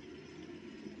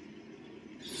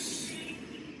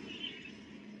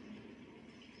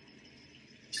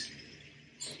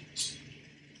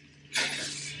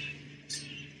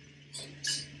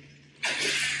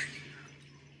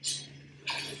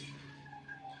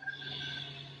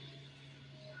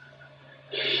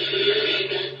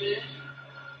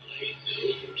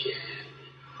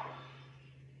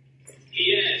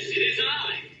 Yes, it is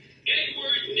I,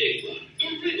 Edward Nigma, the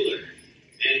Riddler,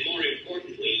 and more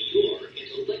importantly, your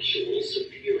intellectual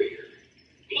superior.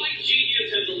 My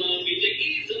genius has allowed me to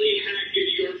easily hack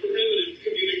into your primitive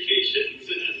communications.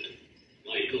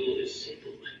 My goal is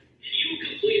simple. You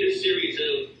complete a series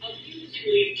of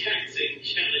amusingly taxing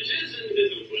challenges, and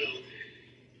well,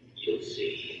 you'll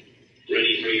see.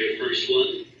 Ready for your first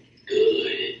one?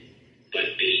 Good.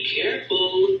 But be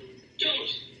careful. Don't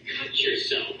cut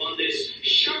yourself on this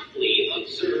sharply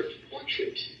observed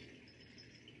portrait.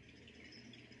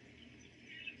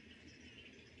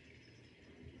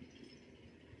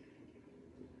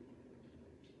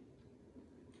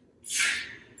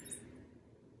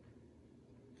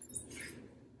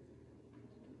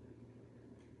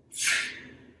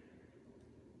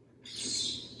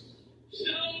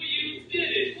 So you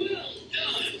did it. Well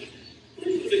done. I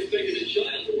would have expected a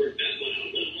child to work that one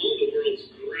out, let alone the world's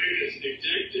greatest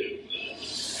detective.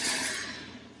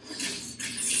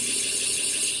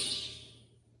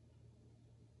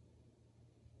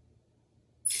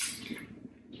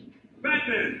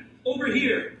 Batman, over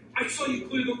here. I saw you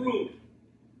clear the room.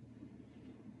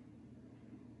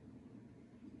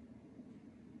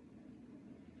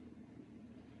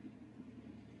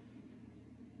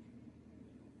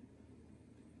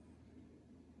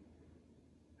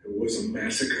 It was a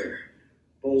massacre.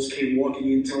 Bowles came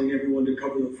walking in telling everyone to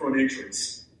cover the front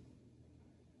entrance.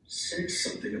 Said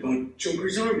something about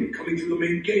Joker's army coming through the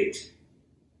main gate.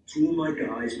 Two of my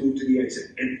guys moved to the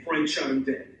exit, and Frank shot him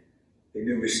dead. They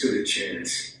never stood a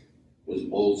chance. Was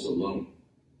Bowles alone?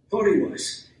 Thought he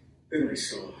was. Then I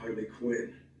saw Harley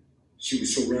Quinn. She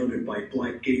was surrounded by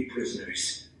Black Gate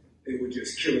prisoners. They were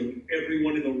just killing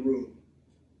everyone in the room.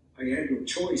 I had no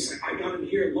choice. I got in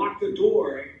here, locked the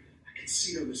door. I could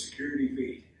see it on the security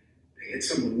feed. They had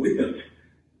someone with them.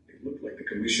 It looked like the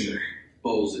commissioner.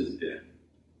 Bowles is dead.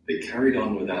 They carried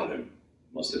on without him.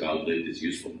 Must have outlived his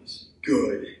usefulness.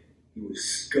 Good. He was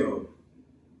scum.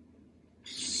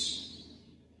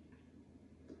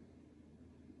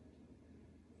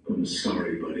 I'm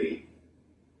sorry, buddy.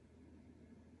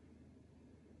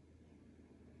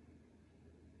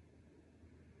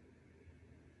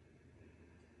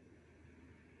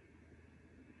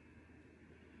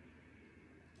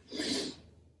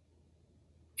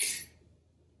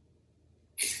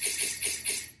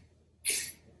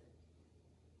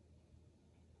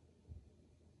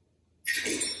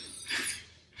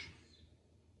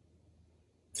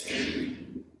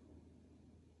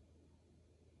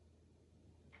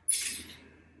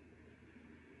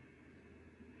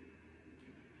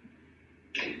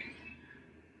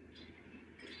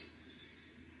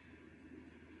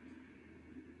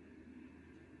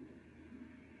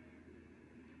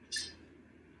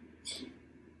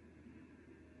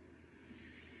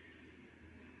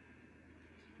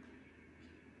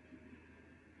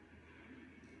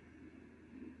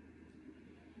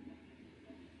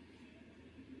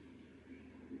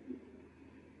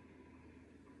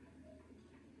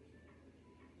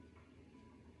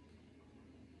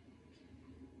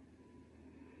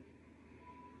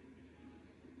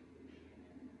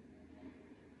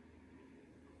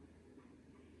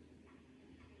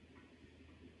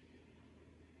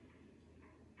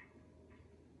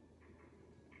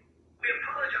 We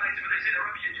apologize for this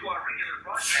interruption to our regular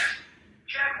broadcast.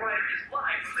 Jack Ryder is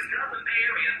live from the Gotham Bay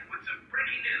area with some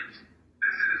breaking news.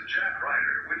 This is Jack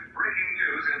Ryder with breaking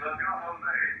news in the Gotham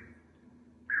Bay.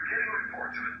 We're getting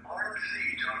reports of an armed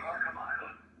siege on Arkham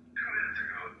Island. 2 minutes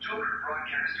ago, Joker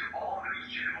broadcast to all news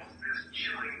channels this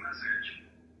chilling message.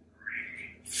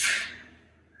 Read. This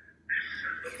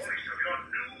is the voice of your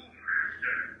new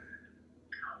master.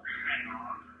 Oh, hang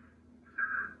on.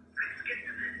 Let's get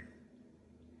to this.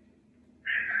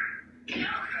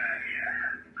 Joker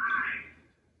here.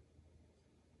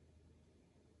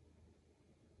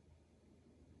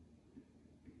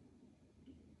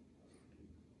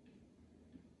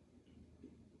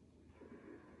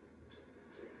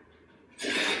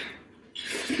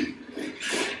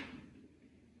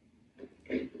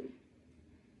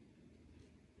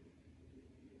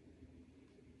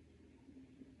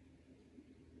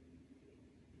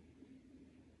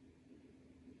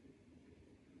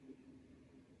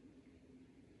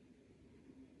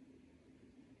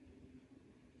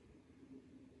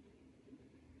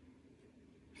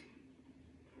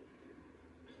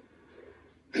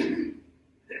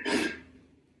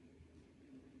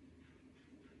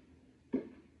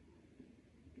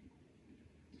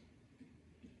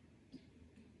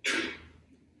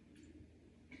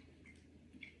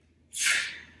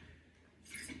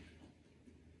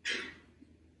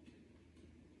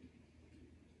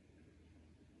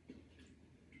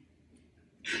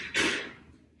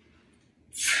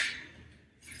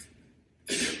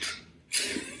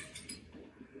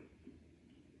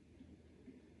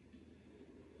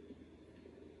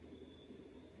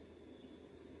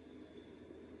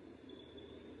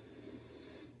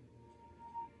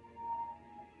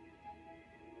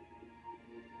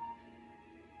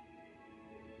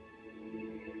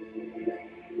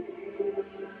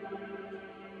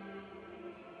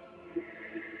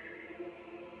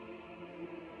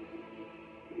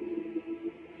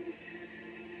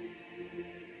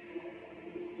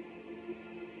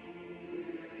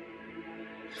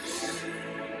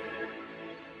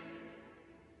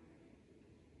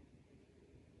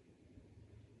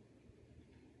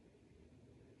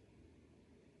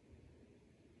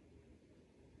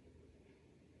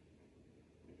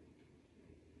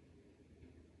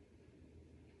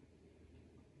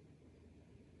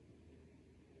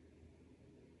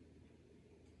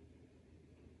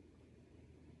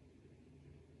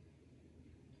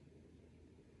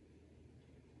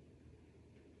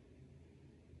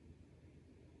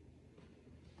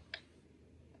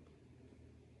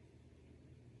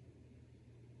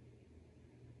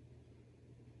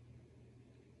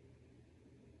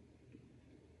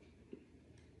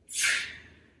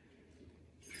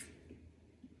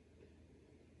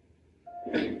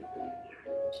 Harley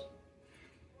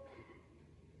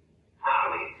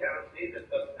tells me that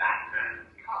the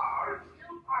Batman's car is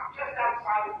still parked just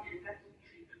outside of the intensive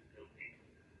treatment building.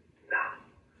 Now,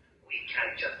 we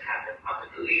can't just have him up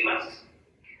and leave us,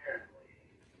 can we?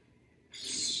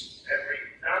 Every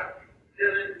nut,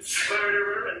 villain,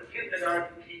 murderer, and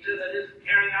kindergarten teacher that isn't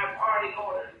carrying out party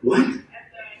orders. What? And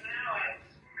now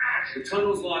it's The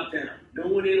tunnel's locked down. No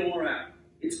one in or out.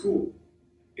 It's cool.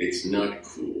 It's not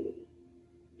cool.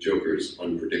 Joker's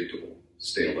unpredictable.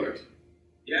 Stay alert.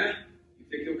 Yeah? You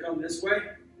think he'll come this way?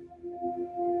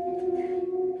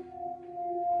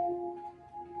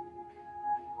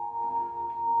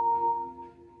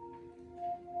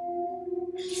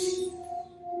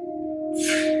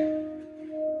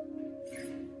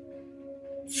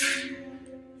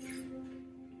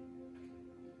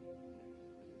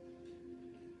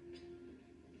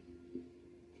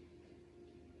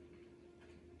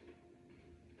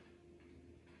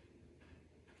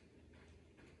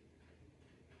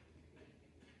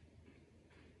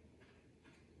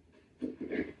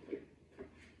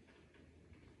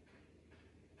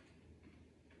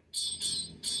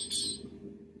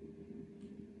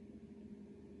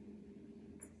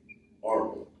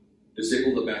 Arkham.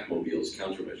 Disable the Batmobile's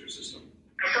countermeasure system.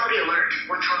 I saw the alert.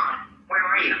 What's wrong? Where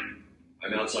are you?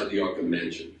 I'm outside the Arkham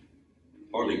mansion.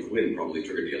 Harley Quinn probably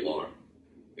triggered the alarm.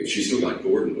 If she's still got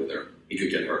Gordon with her, he could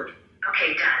get hurt.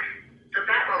 Okay, done. The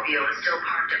Batmobile is still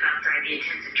parked up outside the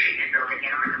intensive treatment building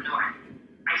in Arkham North.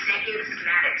 I sent you the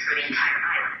schematics for the entire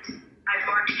island. I've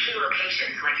marked key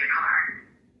locations like your car.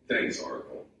 Thanks,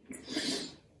 Oracle.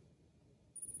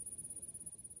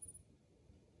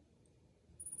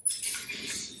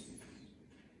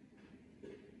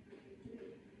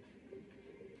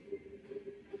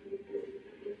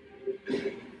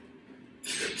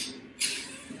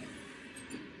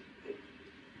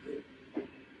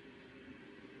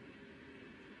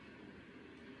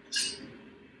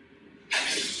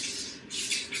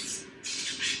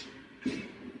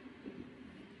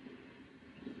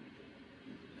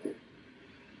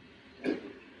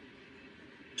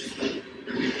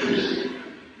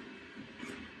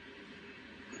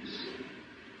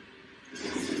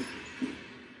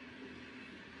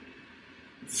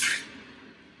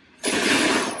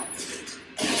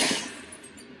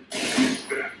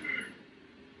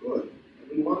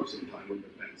 Some time with the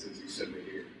fence since he sent me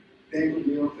here. Dangled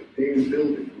me off a damn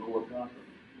building in Lower Gotham.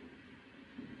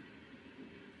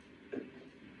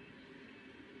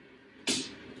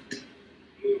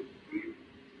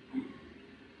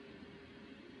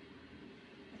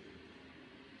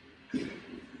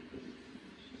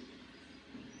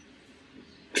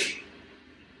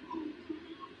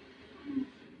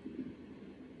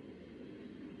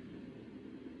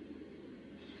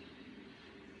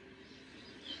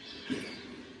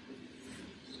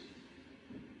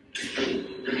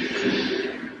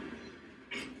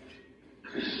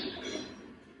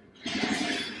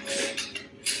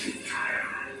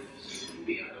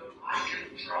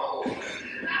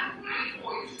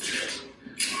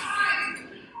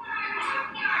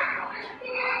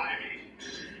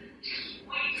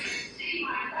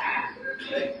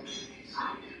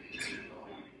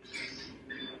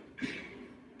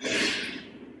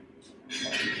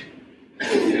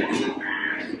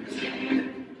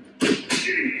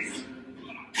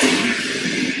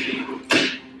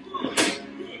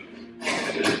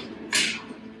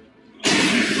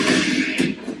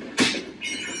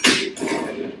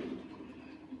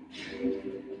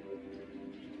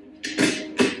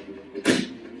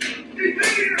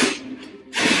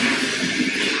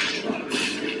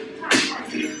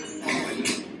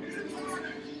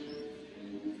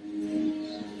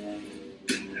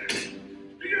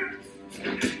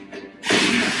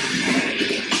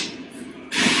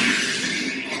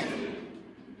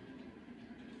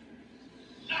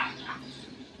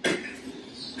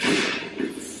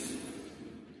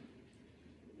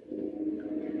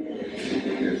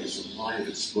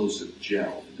 Explosive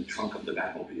gel in the trunk of the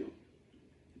Batmobile.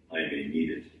 I may need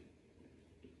it.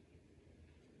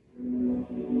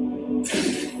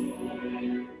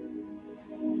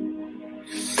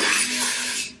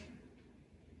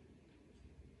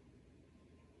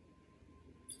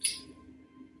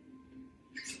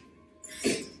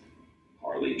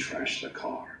 Harley trashed the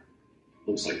car.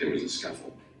 Looks like there was a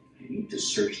scuffle. I need to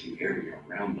search the area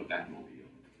around the Batmobile.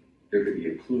 There could be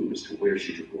a clue as to where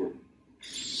she took Gordon.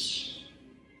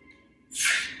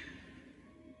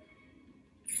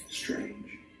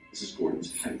 Strange. This is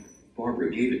Gordon's pipe.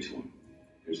 Barbara gave it to him.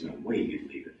 There's no way he'd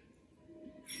leave it.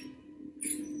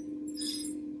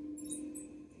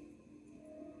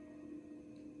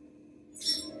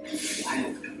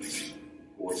 Wild guns.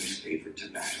 favorite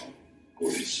tobacco.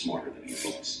 Gordon's smarter than he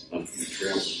looks. Left me a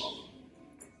trail to follow.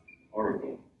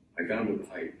 Oracle, I found a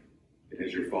pipe. It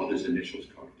has your father's initials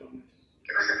carved on it.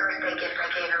 It was the birthday gift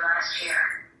I gave him last year.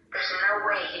 There's no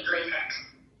way he'd leave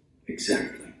it.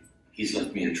 Exactly. He's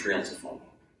left me a trail to follow.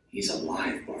 He's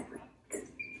alive, Barbara.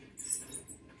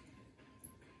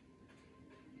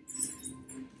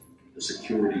 The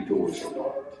security doors are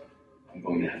locked. I'm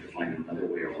going to have to find another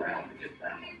way around to get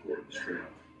back on Gordon's trail.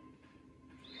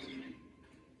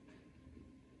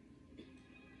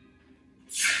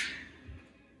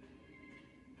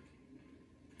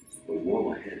 The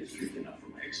wall ahead is weak enough for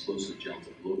my explosive gel to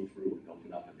blow through and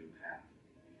open up a new path.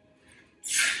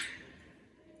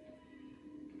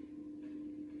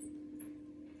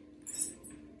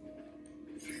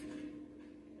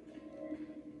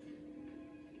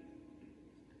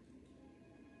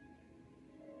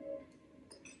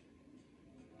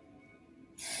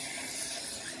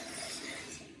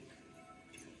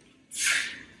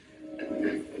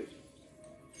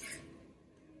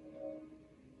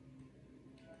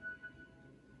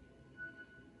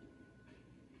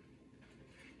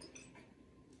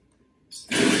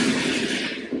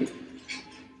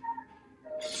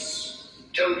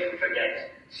 Don't you forget,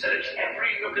 search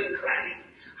every nook and cranny.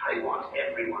 I want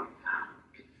everyone found.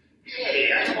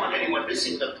 Hey, I don't want anyone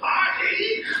missing the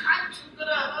party. I'm too good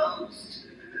a host.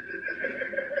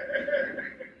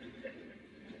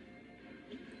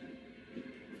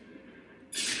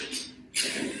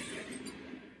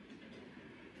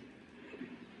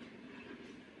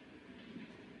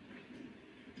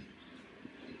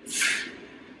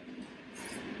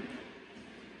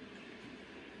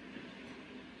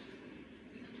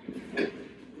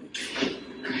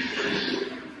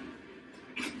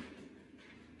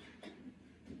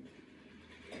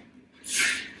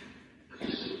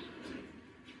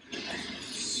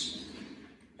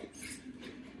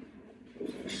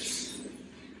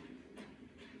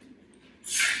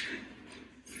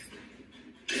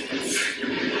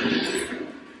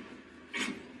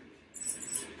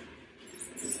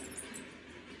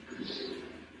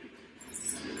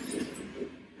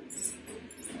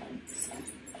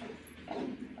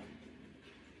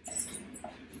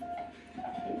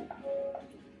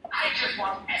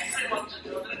 want everyone to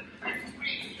know that I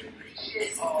really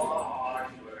appreciate all the hard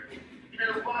work. You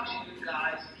know, watching you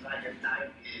guys is like a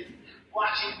night in.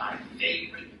 Watching my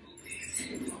favorite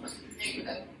movies. What was the name of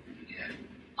that movie again?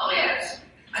 Oh, yes.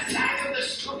 Attack of the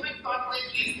Stupid Bumbling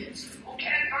Idiots who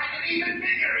can't find an even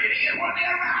bigger idiot when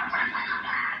they're around.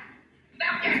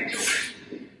 Now get to it.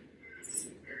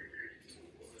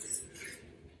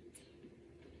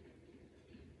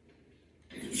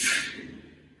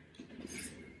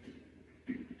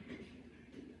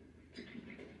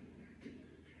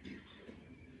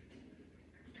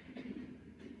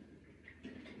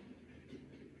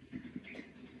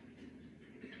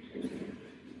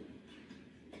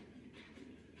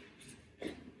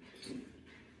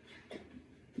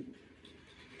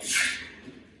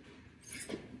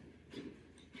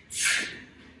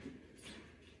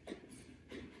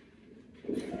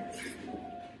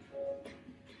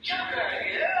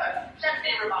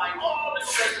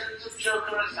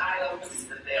 Asylum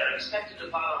that they are expected to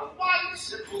follow one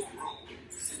simple rule.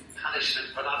 Punishment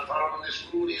for not following this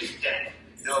rule is death.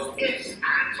 No ifs,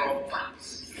 ands, or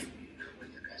buts. You know what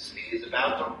the best thing is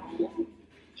about the rule?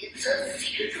 It's a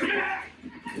secret.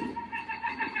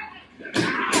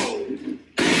 Ow!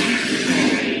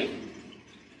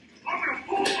 I'm gonna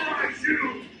pulverize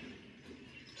you!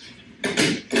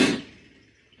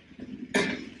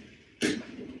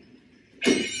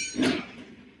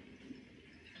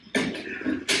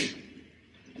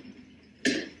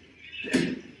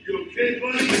 Okay,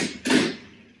 buddy?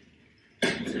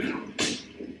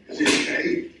 Is it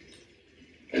okay?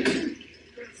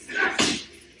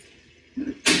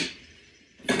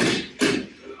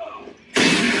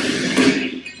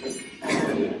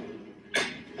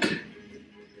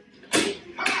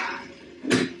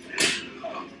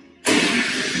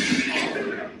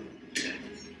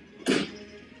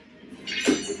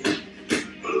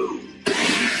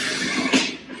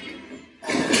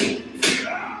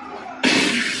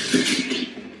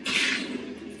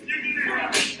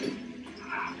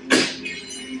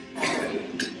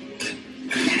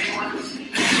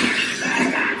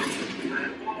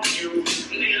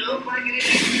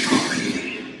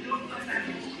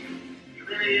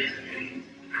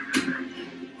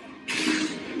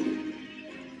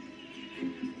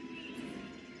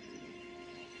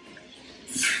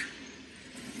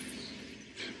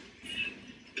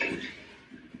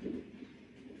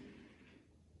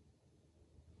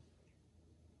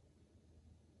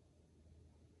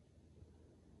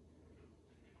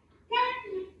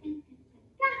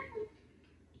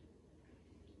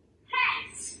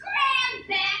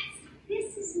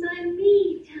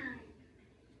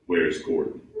 Where's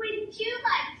Gordon? Wouldn't you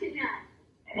like to know?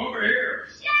 I'm over here.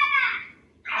 Shut up!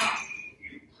 Ah,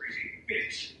 you crazy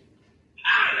bitch.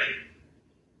 Out of there.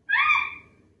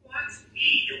 What's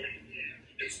he doing here?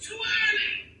 It's too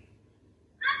early.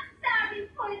 I'm sorry,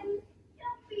 Gordon.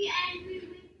 Don't be angry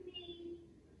with me.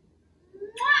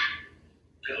 Mwah!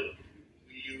 Don't,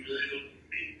 you little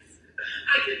minx.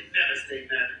 I can never say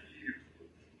that of you.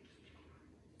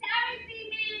 Sorry,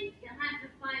 B-Man. You'll have to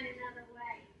find another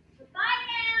way. Goodbye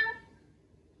now.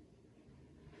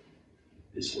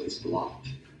 This way's blocked.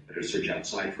 Better search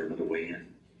outside for another way in.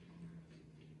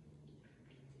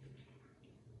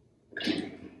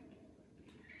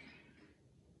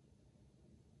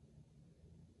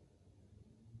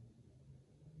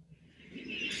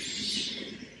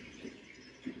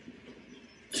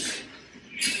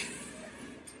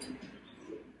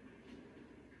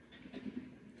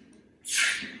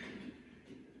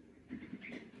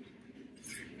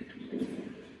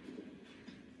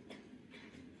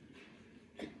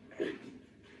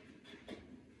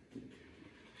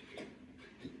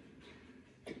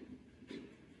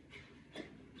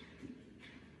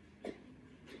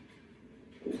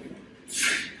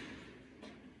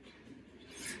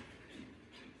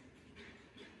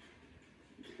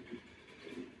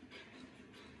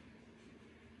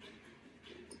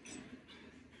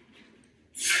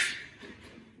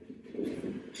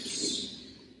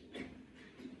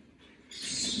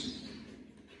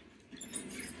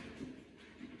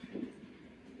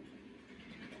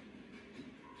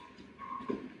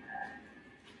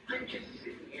 I'm just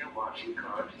sitting here watching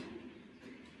cartoons.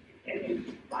 And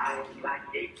you vile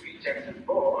black gate rejects and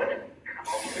bored. Come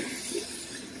on.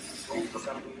 Don't look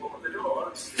up and open the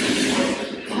door.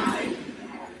 Fine.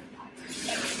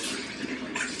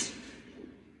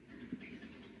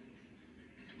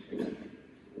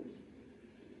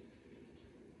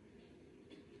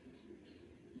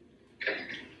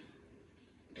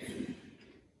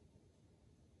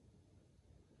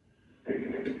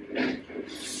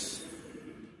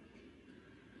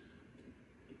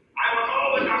 I want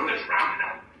all the doctors rounded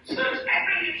up. Search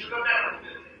every inch of the medical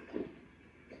building.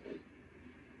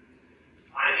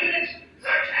 I mean it.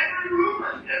 Search every room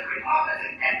and every office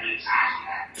and every trash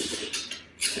can.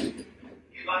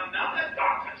 If another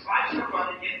doctor tries to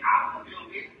run and get out of the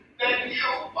building, then you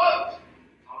won't.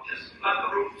 I'll just flood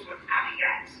the rooms with happy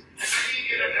gas and leave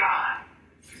you to die.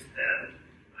 Then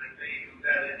I may do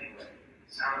that anyway.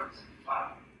 Sounds fun.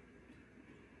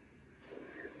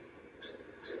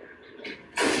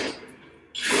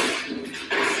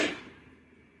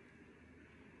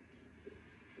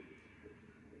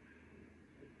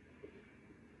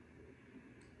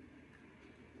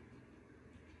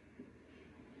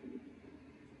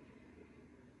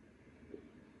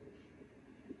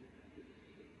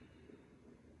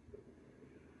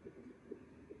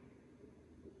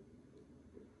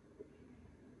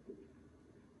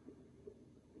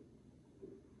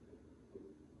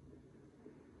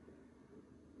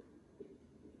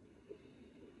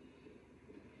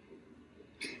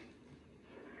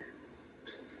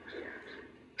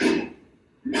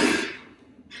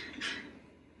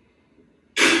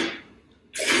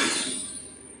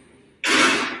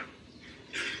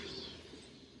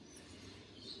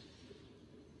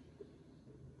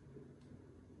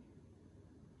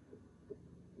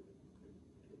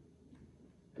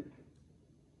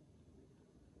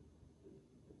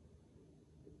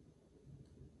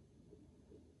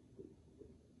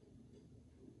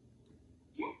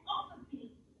 Get off of me.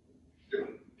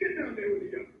 Get down there with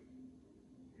the other.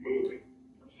 Move it.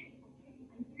 Okay,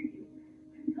 I hear you.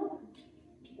 I'm going.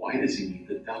 Why does he need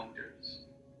the doctors?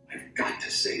 I've got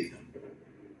to save them.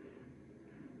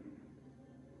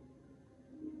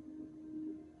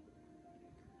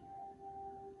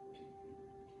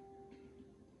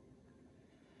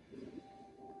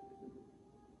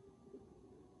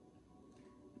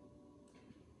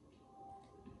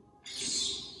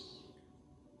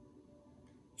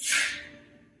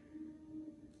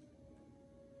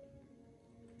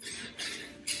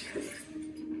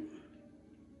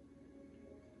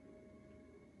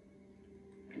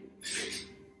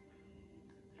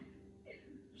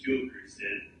 Joker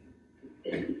said,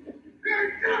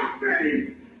 "Get off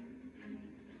me!"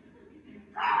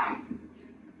 Ah!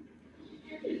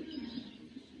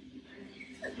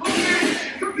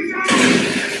 Put me down!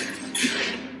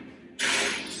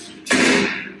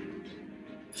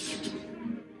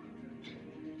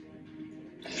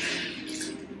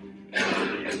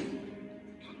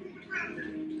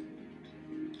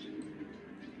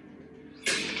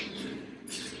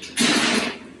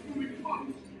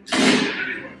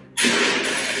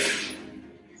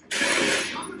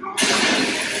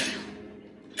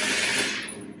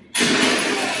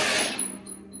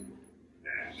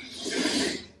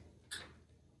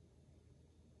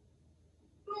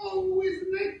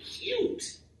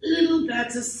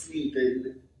 Dad's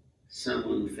a-sleepin'.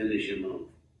 Someone finish him off.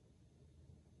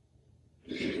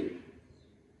 Get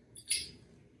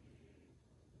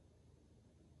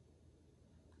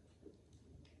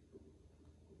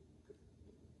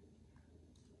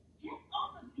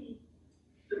off of me.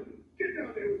 Get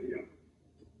down there with the other.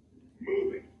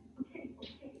 Move it. Okay,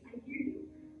 I hear you.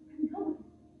 I'm going.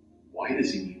 Why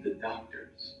does he need the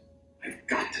doctors? I've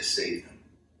got to save them.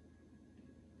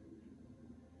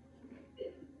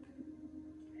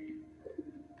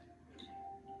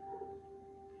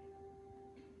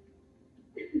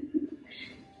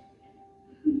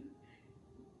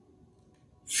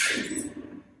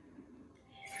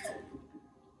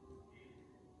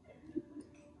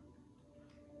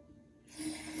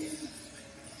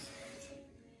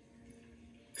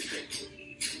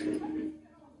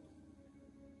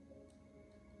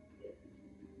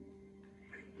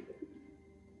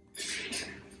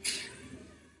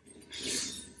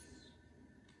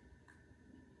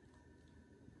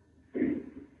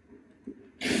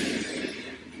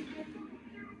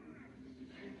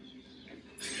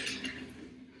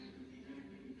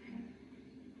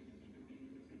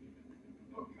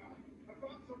 Oh, God. I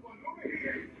found someone over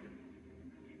here.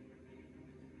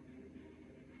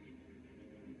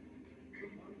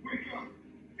 Come on, wake up.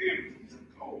 Damn, it's so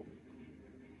cold.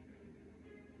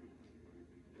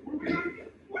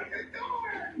 What are you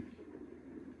doing?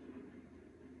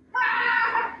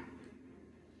 Ah!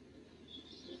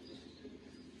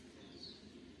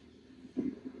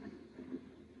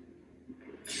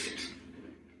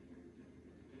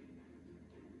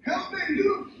 Help me,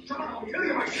 you! Shut up, I'll kill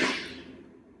you myself!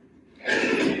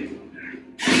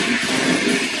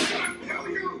 I'll tell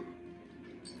you!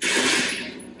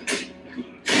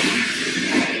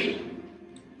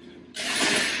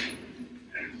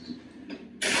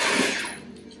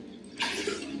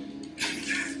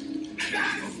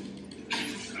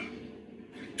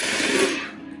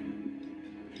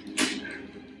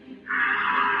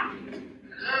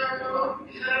 Hello?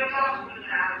 Is there a doctor in the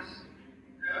house?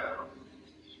 No.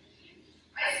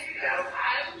 I see now. I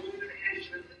am with interest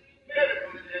in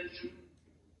medical attention.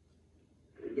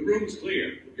 The room's clear.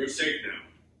 You're safe now.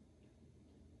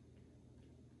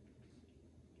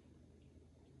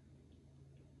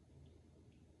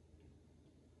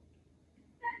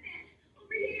 Batman,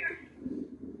 over here.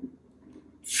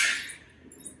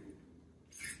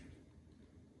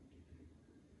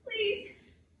 Please,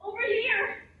 over here.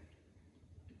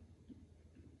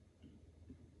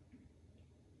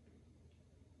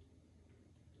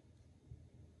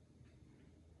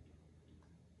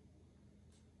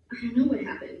 I don't know what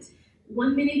happened.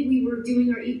 One minute we were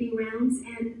doing our evening rounds,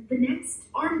 and the next,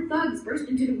 armed thugs burst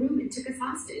into the room and took us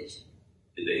hostage.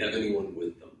 Did they have anyone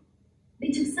with them? They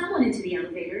took someone into the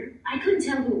elevator. I couldn't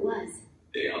tell who it was.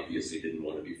 They obviously didn't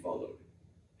want to be followed.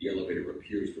 The elevator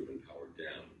appears to have been powered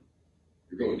down.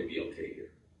 You're going to be okay here.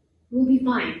 We'll be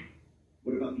fine.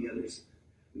 What about the others?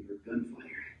 We heard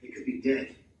gunfire. They could be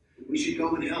dead. We should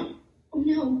go and help. Oh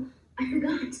no, I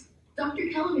forgot. Dr.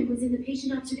 Kellerman was in the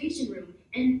patient observation room,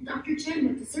 and Dr. Chen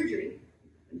went to surgery.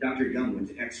 And Dr. Young went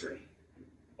to X-ray.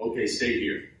 Okay, stay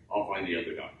here. I'll find the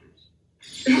other doctors.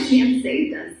 That man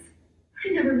saved us. I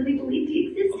never really believed he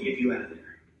existed. I'll get you out of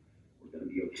there. We're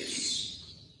gonna be okay.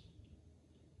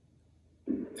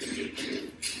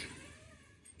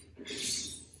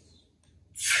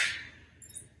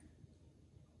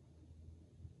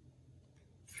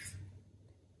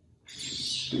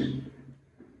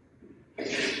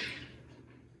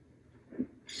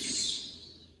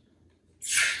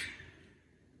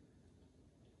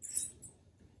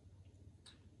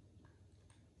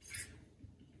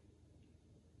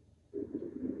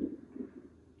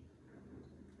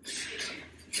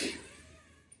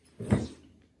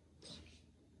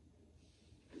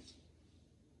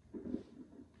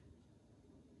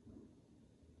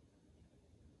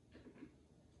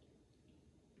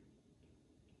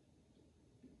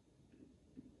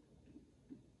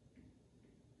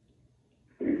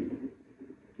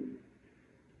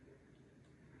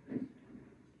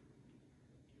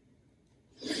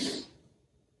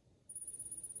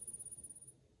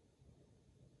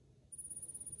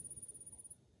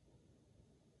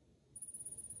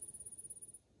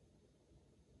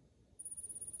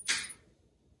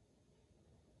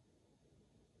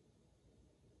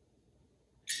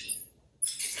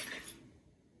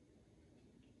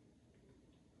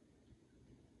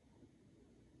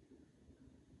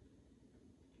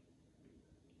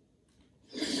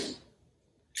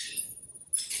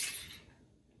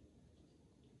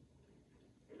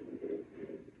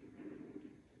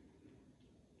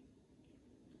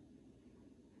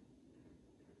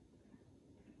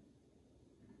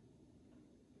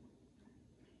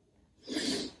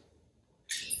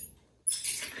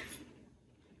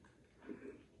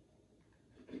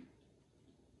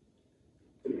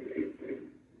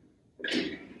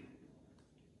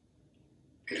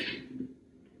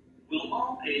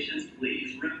 patients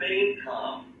please remain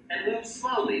calm and move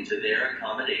slowly to their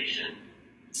accommodation.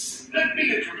 Let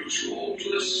me introduce you all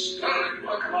to the sterling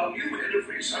work of our new head of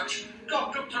research,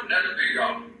 Dr. Penelope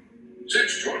Young.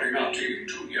 Since joining our team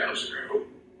 2 years ago,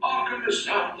 Arkham is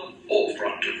now at the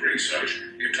forefront of research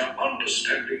into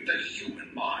understanding the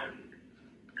human mind.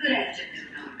 Good afternoon,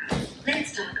 Arkham.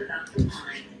 Let's talk about the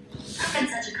mind. How can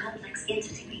such a complex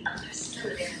entity be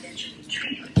understood and eventually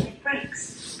treated when it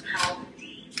breaks? How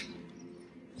indeed?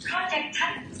 Project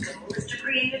Titan's goal is to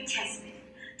create a test bed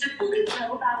to fully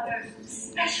probe our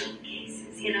special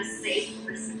cases in a safe,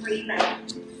 risk-free manner.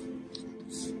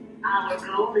 Our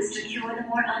goal is to cure the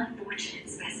more unfortunate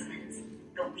specimens,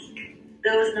 the weak,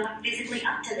 those not physically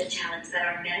up to the challenge that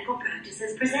our medical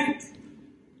practices present.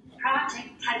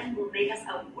 Project Titan will make us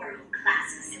a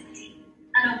world-class facility,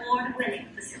 an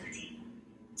award-winning facility.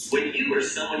 When you or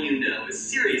someone you know is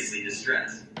seriously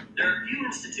distressed, there are few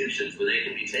institutions where they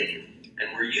can be taken,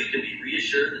 and where you can be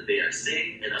reassured that they are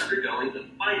safe and undergoing the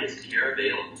finest care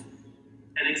available.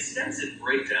 An extensive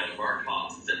breakdown of our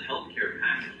costs and healthcare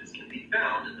packages can be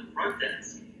found at the front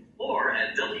desk or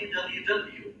at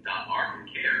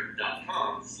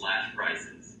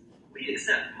www.arkhamcare.com/prices. We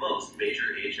accept most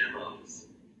major HMOs.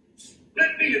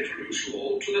 Let me introduce you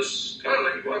all to the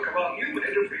sterling work of our new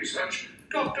head of research,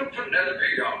 Dr.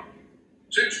 Penelope Young.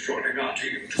 Since joining our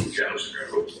team 2 years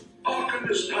ago, Arkham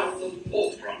is now at the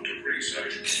forefront of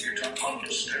research into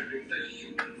understanding the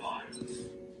human mind.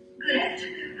 Good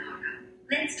afternoon, Arkham.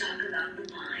 Let's talk about the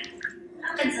mind.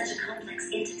 How can such a complex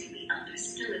entity be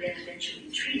understood and eventually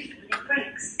treated when it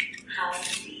breaks? How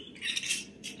indeed?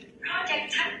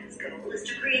 Project Titan's goal is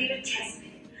to create a test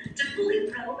bed to fully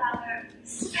probe our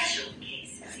special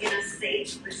cases in a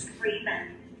safe, risk-free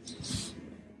manner.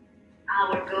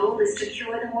 Our goal is to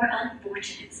cure the more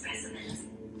unfortunate specimens,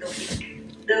 the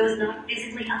weak, those not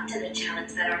physically up to the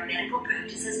challenge that our medical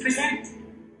practices present.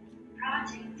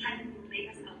 Project Titan will make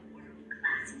us a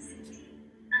world-class facility,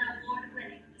 an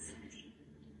award-winning facility.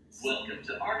 Welcome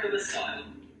to Arkham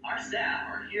Asylum. Our staff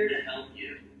are here to help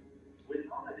you. When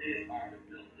Amadeus Arkham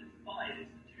built this fine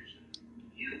institution,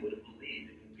 you would have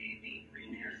believed it could be the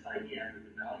premier psychiatric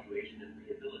evaluation and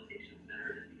rehabilitation center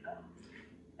it has become.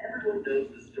 Everyone knows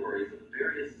the stories of the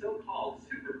various so-called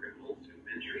supercriminals who've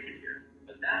been treated here,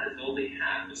 but that is only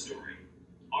half the story.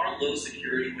 Our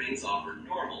low-security wings offer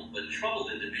normal but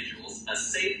troubled individuals a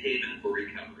safe haven for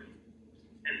recovery.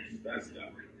 And that's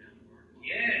not right now.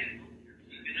 Yeah,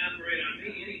 you can operate on me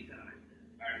anytime.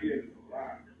 I hear you.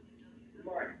 Wow.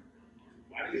 Mark,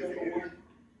 why do you know one?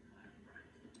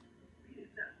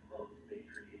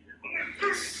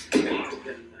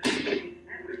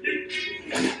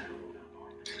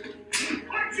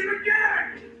 Punch him again!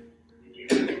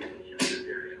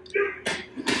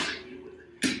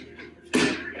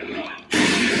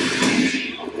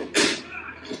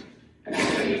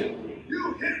 You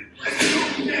hit it like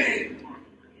no game!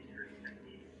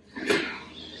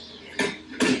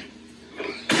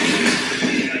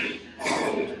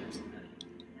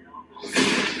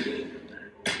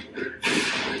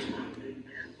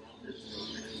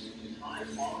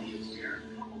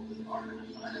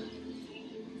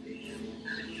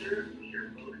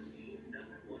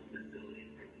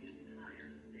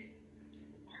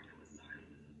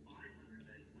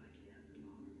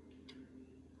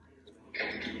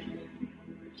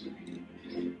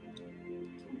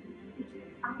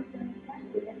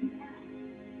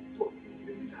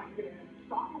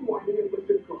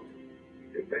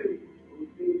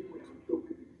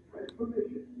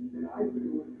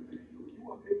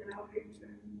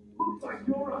 Looks like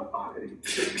you're a body. I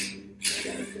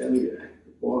tell you,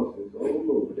 the boss is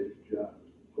all over this job.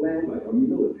 Planned like a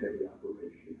military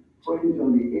operation. Friends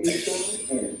on the inside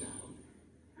and out.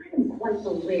 I am quite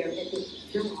aware that this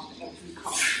job, as you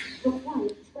call it,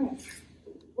 requires friends.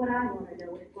 What I want to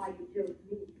know is why you chose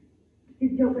me.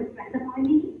 Did Joker specify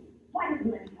me? Why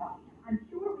doesn't let me talk? I'm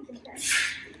sure we can say.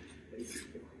 Ladies,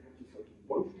 if I have to tell you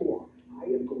once more, I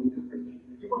am going to hurt you.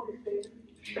 You understand?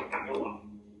 Shut the hell up.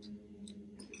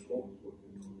 The boss was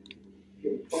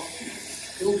he'll talk to you.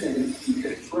 Till then, you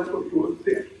can trap of your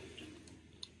dick.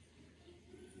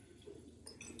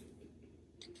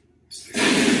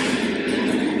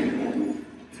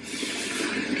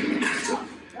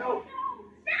 Help!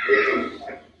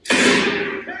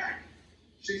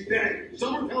 She's dead.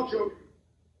 Someone tell Joker.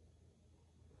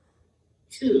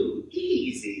 Too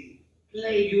easy.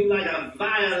 Play you like a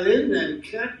violin and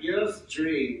cut your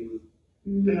strings.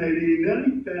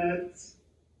 Nighty-night, Bats.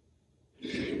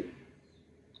 You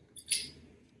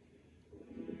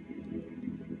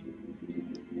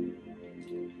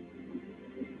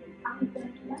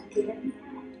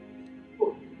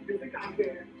think I'm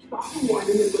dead?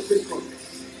 whining in the control.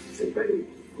 If any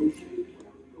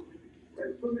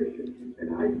transformation,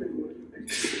 and I've been working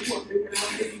with you are taking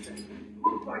out this.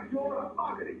 Looks like you're a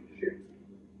marketing ship.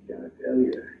 Gotta tell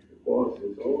you, the boss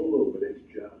is all over this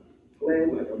job.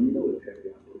 Planned like a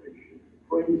military operation.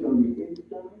 Friends on the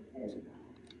inside and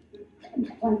out. I'm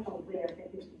quite aware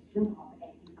that this job, as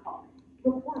you call it,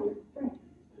 requires friends.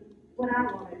 What I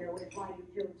want to know is why you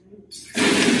chose me.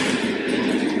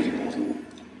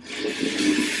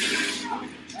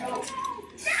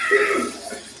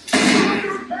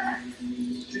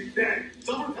 She's dead.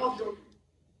 Someone help her.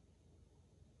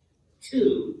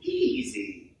 Too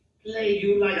easy. Play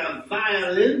you like a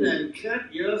violin and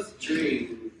cut your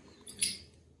strings.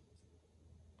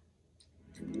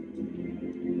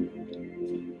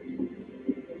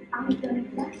 I've done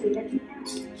exactly as you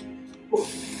asked. Look,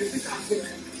 if it's out there,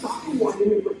 stop the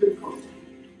whining and let them come.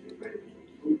 Get ready.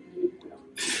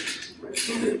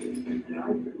 Transformation, and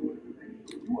I've been working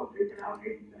with you are taking out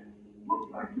insects. Looks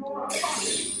like you're a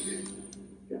marketing ship.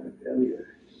 Gotta tell you,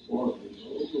 boss is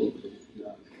all over this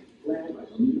job. Planned like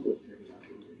a military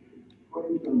operation.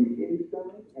 Friends on the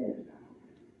inside and out.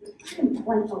 I'm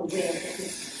quite aware that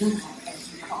this job,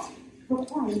 as you call it,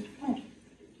 requires friends.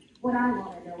 What I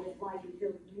want to know is why you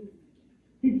chose me.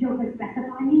 Did Joker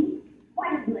specify me? Why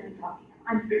don't you let me talk to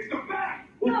him? It's the bat!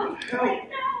 No, What the hell?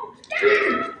 no!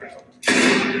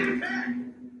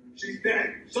 She's dead.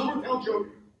 Someone help Joker.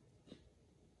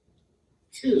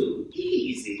 Too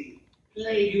easy.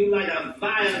 Play you like a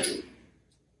violin.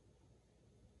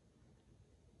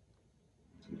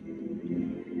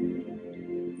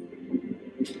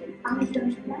 I've done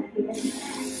exactly as you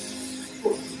asked.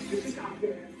 Look, if it's out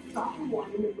there, stop the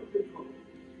whining and let them come.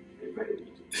 Get ready.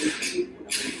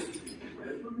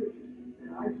 Transformation,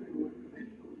 and I've been working with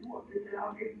you are taking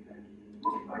out insects.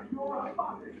 Looks like you're a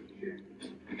marketing ship.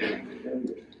 Gotta tell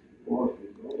you, boss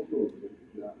is all over this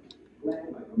job.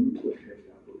 Planned like a military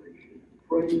operation.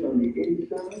 Friends on the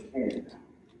inside and out.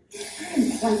 I'm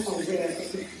quite aware that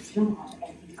this job,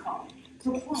 as you call it,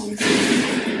 requires friends.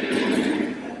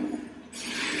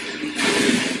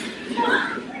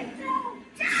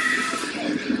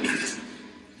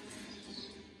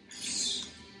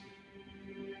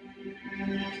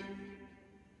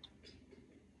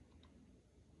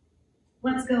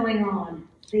 What's going on?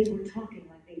 They were talking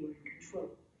like they were in control.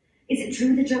 Is it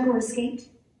true the Joker escaped?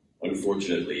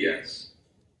 Unfortunately, yes.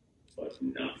 But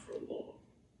not for long.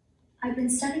 I've been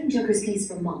studying Joker's case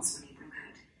for months when he broke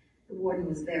out. The warden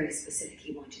was very specific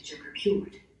he wanted Joker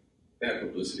cured. Bad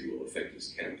publicity will affect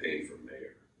his campaign for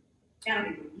mayor. Now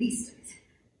they released him.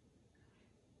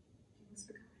 I almost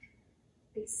forgot.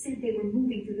 They said they were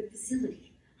moving through the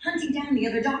facility, hunting down the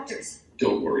other doctors.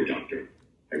 Don't worry, Doctor.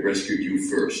 I rescued you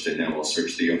first, and now I'll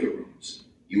search the other rooms.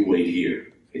 You wait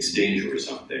here. It's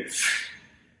dangerous out there.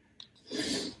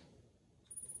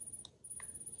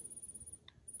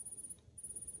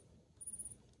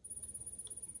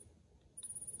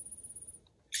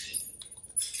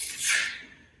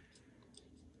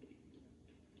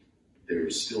 There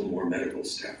is still more medical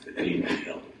staff that need my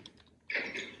help.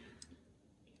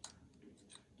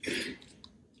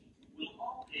 Will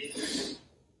all patients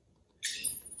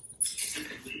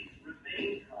please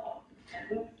remain calm and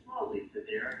move slowly to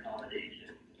their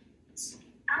accommodation?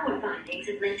 Our findings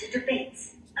have led to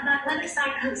debates about whether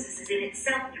psychosis is in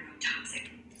itself neurotoxic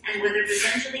and whether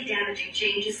potentially damaging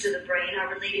changes to the brain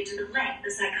are related to the length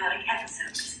of psychotic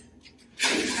episodes.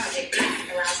 Projector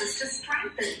allows us to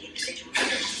strengthen the individual's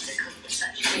ability to cope with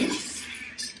such changes.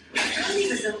 Early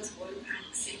results were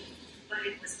promising, but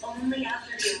it was only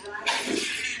after the arrival of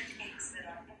Patient X that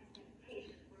our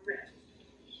expectations were ready.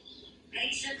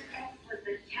 Patient X was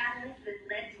the catalyst that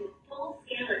led to a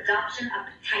full-scale adoption of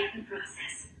the Titan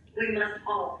process. We must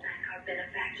all thank our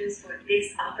benefactors for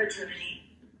this opportunity.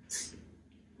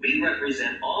 We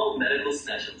represent all medical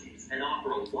specialties and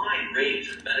offer a wide range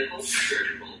of medical,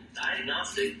 surgical,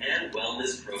 diagnostic, and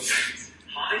wellness programs.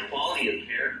 High quality of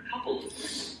care coupled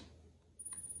with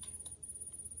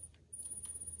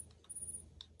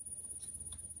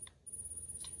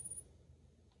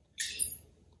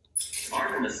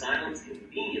Arkham Asylum's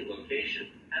convenient location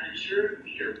have ensured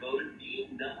we are voted the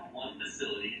 #1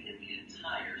 facility in the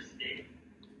entire state.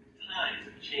 Times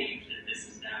have changed at this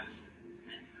establishment,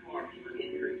 and through our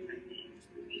injury techniques,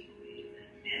 we believe that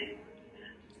anyone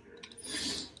can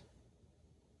serve.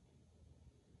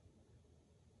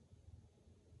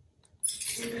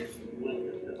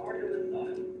 Welcome to Arkham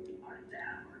Asylum. Our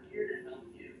staff are here to help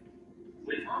you.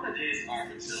 With Amadeus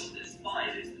Arkham this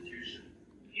fine institution,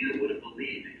 few would have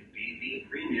believed it could be the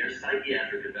premier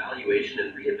psychiatric evaluation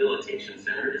and rehabilitation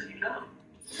center it has become.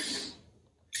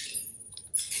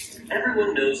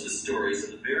 Everyone knows the stories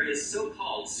of the various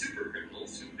so-called super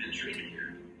criminals who've been treated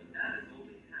here, but that is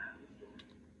only half the story.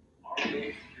 Our low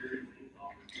security police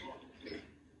officers normal.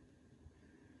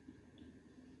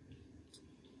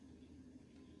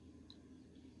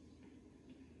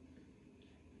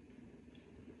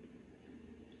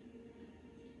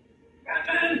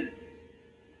 Batman!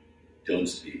 Don't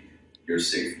speak. You're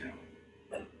safe now.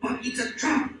 But it's a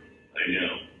trap. I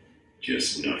know.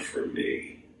 Just not for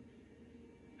me.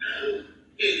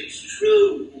 It's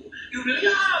true. You really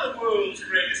are the world's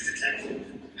greatest detective.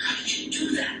 How did you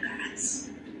do that, Bats?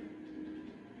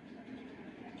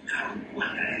 Oh,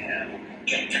 what the hell?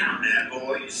 Get down there,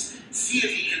 boys. See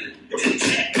if you can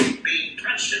detect being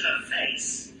punched in the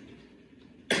face.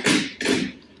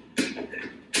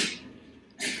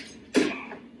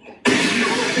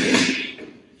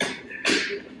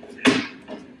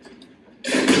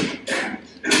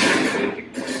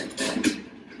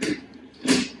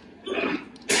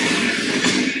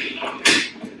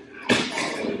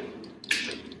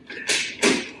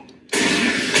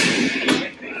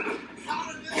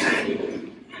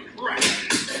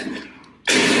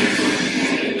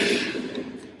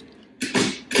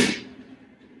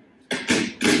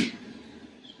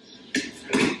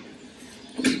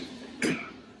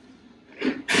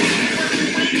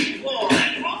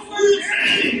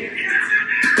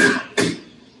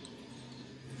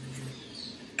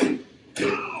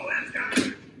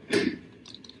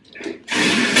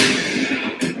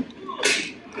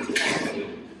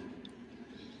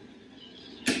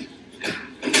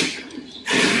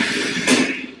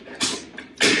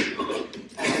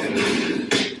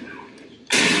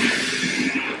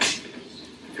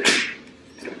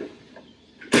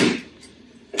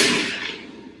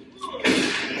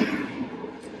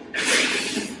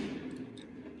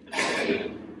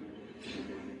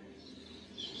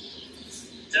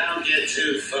 Don't get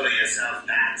too full of yourself,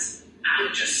 Bats.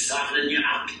 I'm just softening you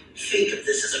up. Think of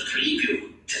this as a preview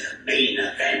to the main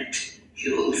event.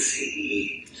 You'll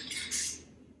see.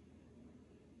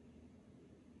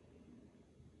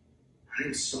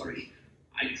 I'm sorry.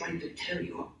 I tried to tell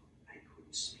you. I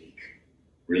couldn't speak.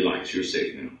 Relax, you're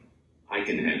safe now. I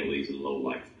can handle these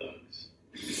low-life thugs.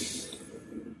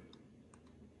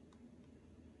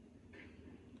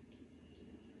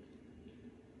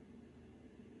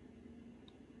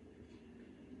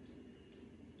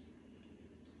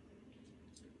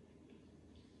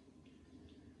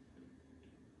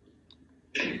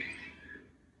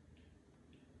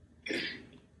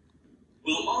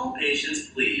 Will all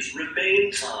patients please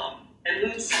remain calm and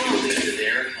move slowly to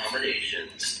their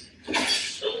accommodations?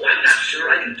 Oh, I'm not sure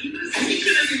I can keep this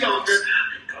secret any longer.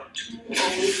 I've got 2 old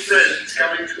friends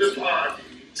coming to the party.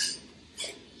 Just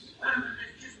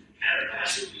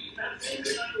paragraphs of me, not saying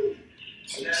hello.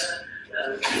 Surprised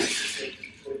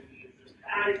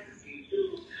to see you,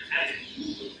 and you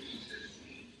will be to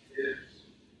see him.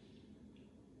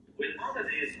 When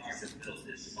Amadeus Arkham built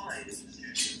his spine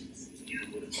institution, you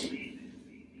would have believed it would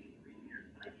be the premier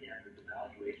psychiatric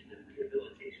evaluation and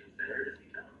rehabilitation center it has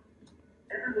become.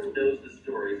 Everyone knows the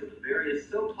stories of the various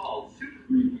so-called super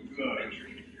criminals who have been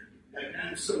treated here.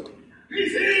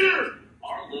 He's here!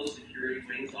 Our low security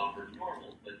wings offer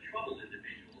normal but troubled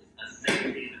individuals a safe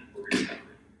haven for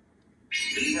recovery.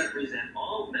 We represent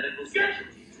all medical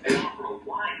specialties and offer a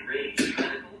wide range of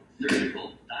medical,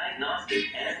 surgical, diagnostic,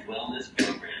 and wellness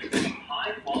programs.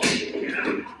 High quality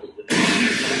care coupled with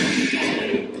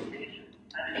rehabilitation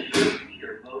have ensured we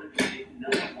are voted to be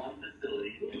number 1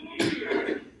 facility in the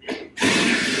United States.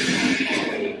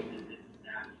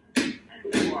 And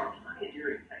through our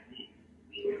pioneering techniques,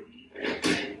 we believe that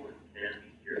anyone can be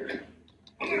cured.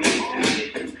 All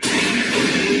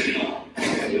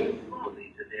patients slowly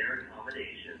to their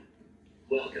accommodation.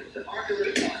 Welcome to Arkham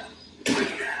Asylum. Our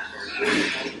staff are here to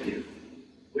help you.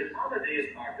 When Amadeus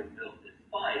Arkham built this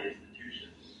fine institution,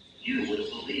 you would have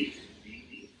believed it to be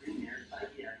the premier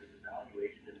psychiatric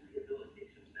evaluation and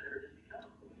rehabilitation center it has become.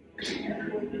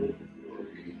 Everyone knows the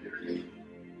story of their history.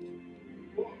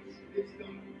 It's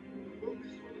done.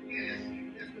 Focus on the gas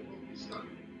and that's the focus stuck.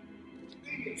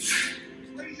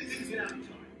 Lazy didn't get out in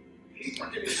time. He's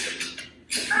fucking innocent.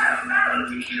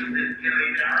 You shoot this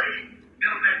silly guy.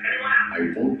 Don't let anyone out. I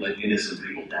won't let innocent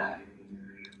people die. I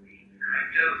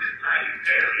don't like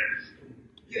failures.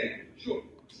 Yeah, sure.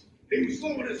 He was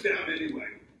slowing us down anyway.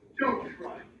 Don't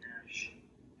cry.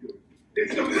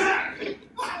 It's the back! Do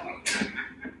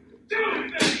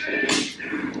it, Batman!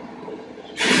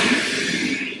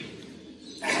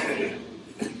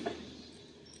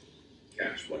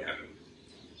 Cash, what happened?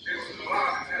 There was an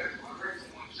alarm in there. I heard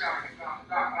someone shouting about the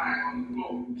stop lying on the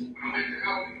floor. When I went to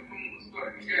help him, the room was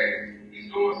stuck in gas. These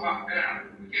doors locked down.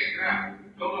 We can't get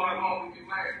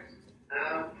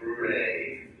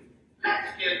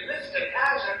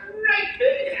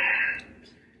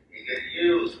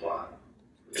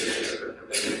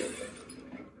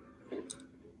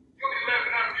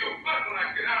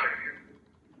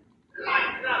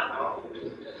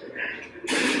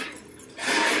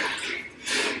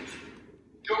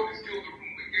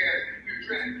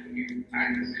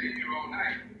I've been sitting here all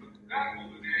night. Forgot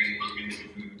over there ain't looking too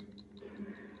good.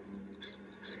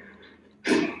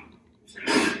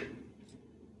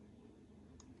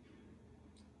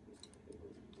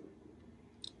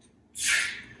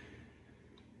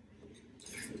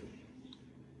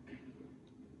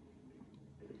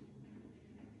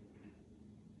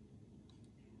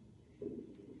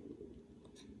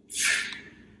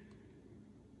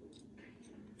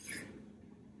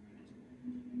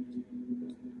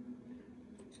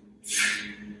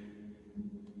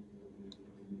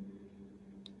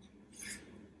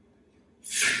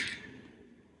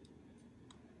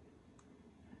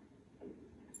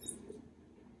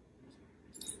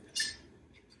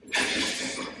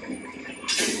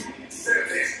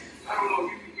 I don't know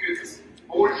if you can hear this,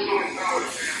 but we're showing power to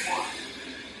fan one.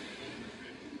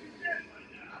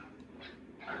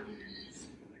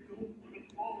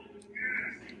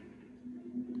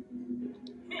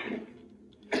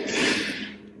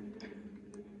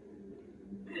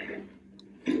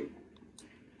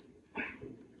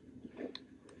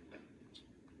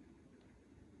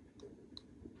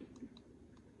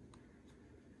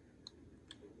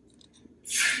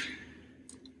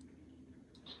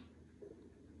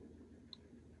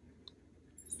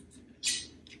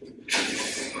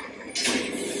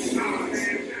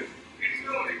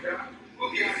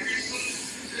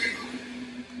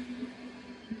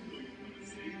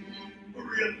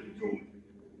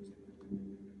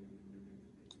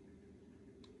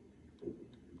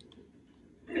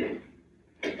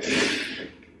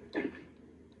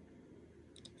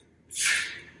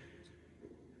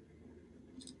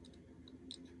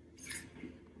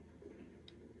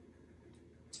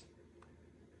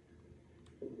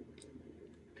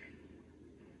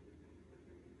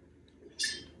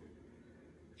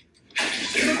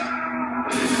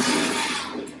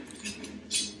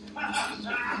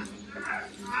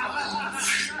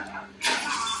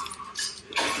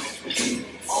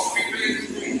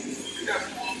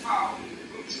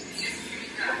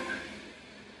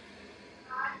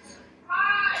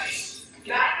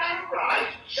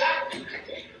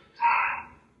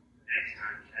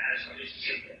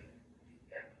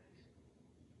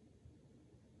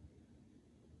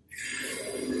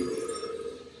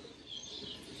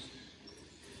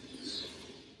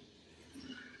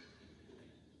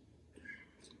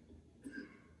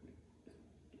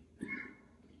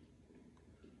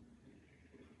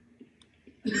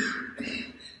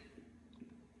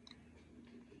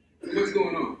 What's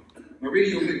going on? My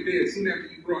radio went dead soon after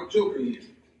you brought Joker in.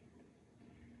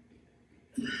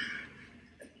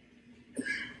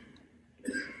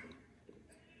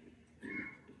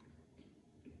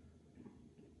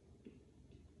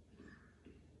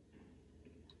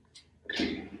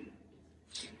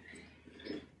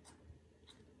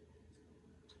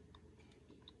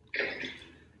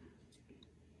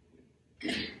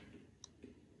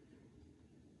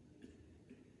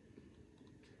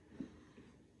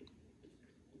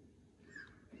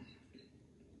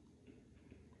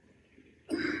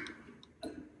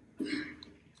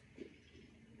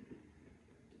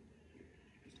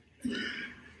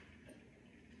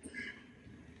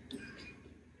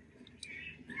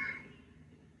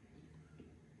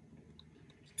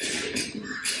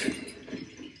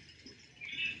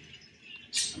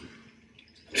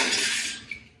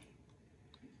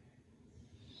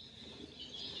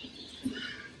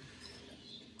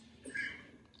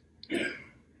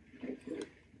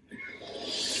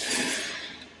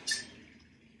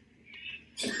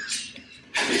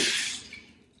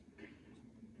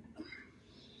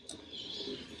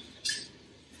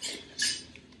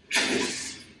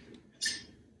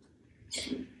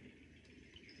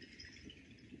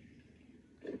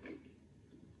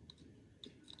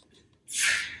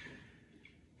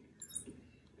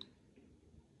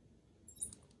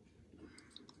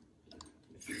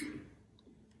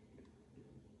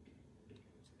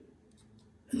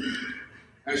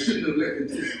 I shouldn't have let him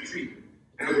take the treatment.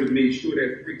 I would have made sure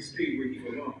that freak stayed where he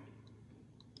belonged.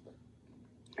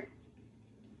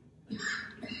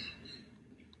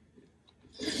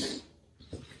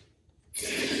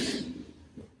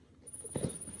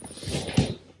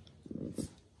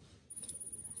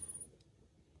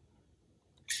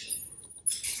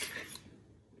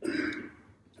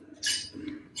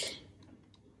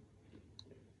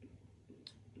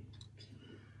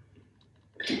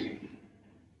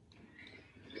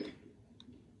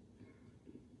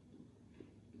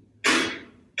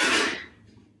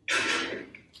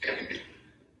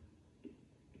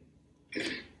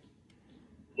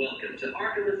 Welcome to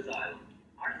Arkham Asylum.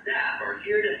 Our staff are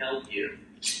here to help you.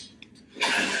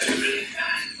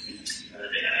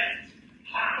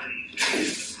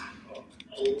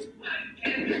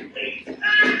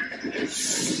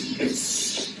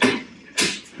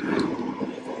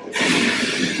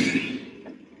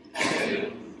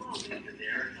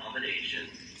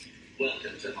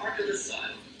 Welcome to Arkham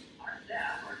Asylum. Our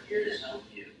staff are here to help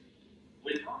you.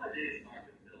 When Amadeus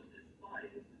Arkham built this fine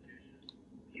institution,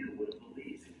 you would have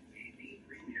believed it would be the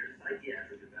premier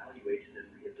psychiatric evaluation and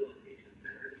rehabilitation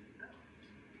center in town.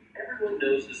 Everyone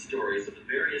knows the stories of the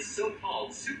various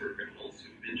so-called super criminals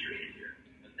who've been treated here,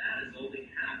 but that is only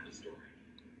half the story.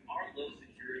 Our low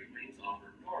security wings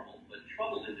offer normal but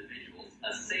troubled individuals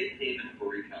a safe haven for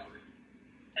recovery.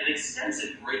 An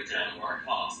extensive breakdown of our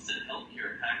costs and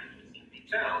healthcare packages can be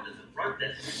found at the front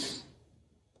desk.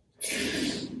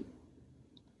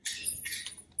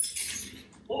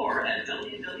 Or at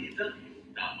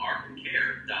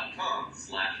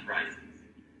www.arkhamcare.com/prices.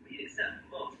 We accept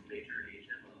most major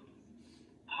HMOs.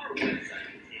 Our website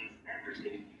contains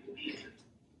everything you need.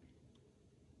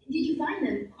 Did you find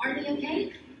them? Are they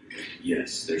okay?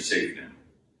 Yes, they're safe now.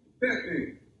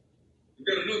 Batman, you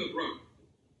got another problem.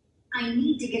 I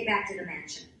need to get back to the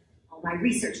mansion. All my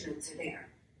research notes are there.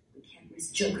 We can't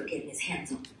risk Joker getting his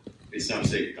hands on them. It's not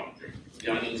safe, Doctor. The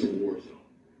island's a war zone.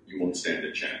 You won't stand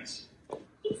a chance.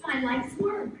 It's my life's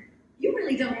work. You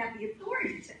really don't have the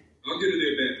authority to. I'll get it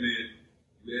there, Batman.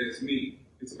 You ask me,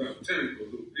 it's about time for a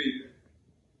little payback.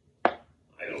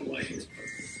 I don't like it.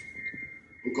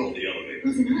 Who called the elevator? It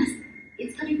wasn't us.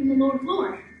 It's coming from the lower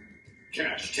floor.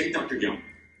 Cash, take Dr. Young.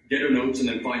 Get her notes and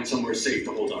then find somewhere safe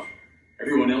to hold up.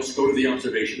 Everyone else, go to the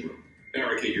observation room.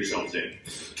 Barricade yourselves in.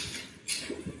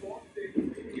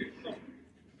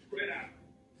 Spread out.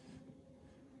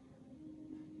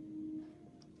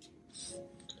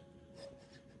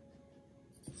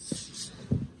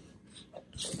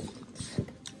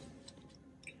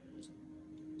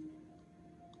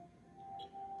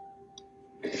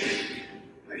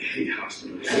 I hate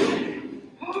hospitals.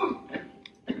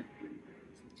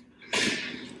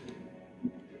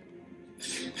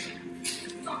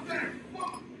 Stop there!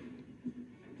 Whoa.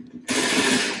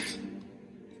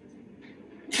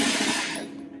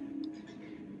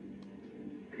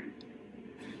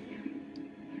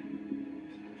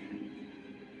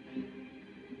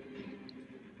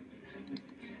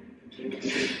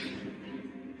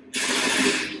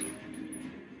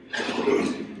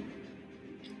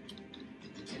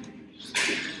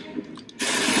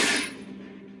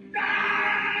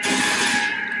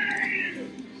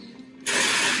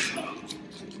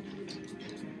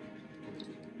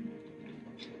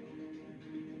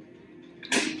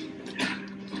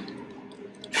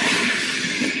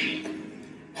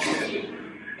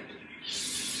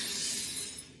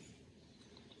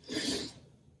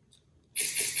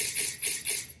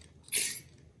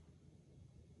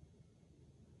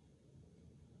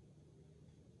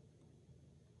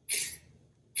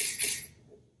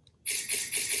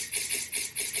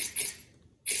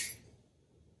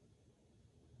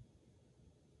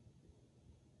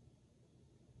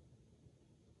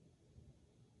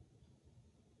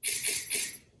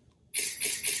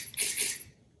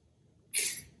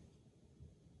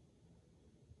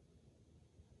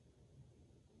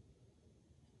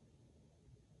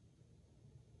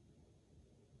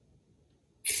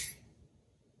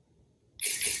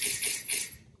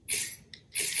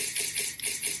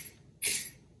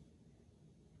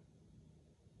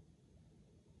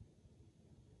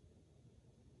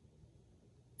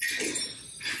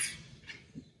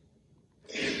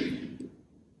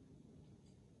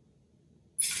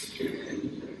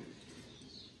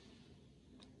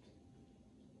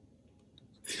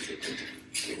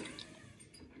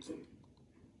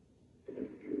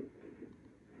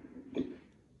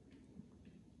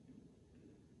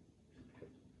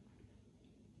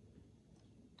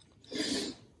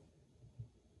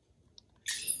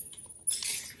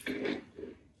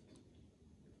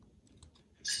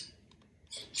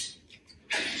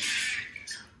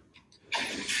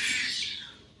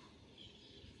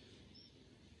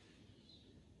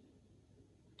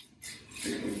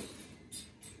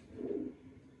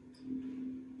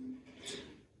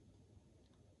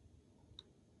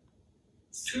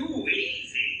 Too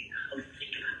easy. Oh,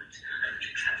 think about it. I'm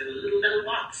trapped in a little metal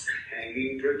box,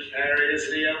 hanging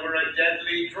precariously over a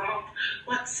deadly drop.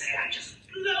 What say I just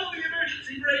blow the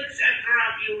emergency brakes and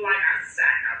drop you like a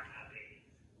sack of puppies?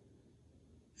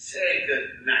 Say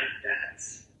good night,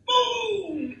 Dats.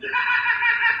 Boom!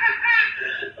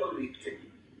 Only two.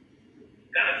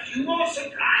 Got a few more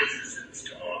surprises in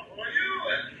store for you.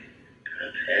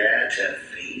 Prepare to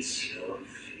face your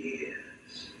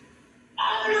fears.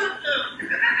 All of them!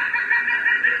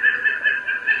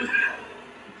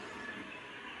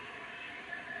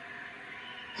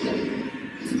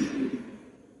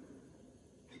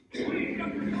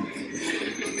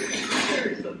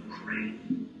 There's the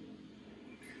crane.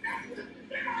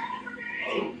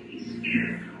 Oh, he's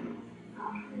careful.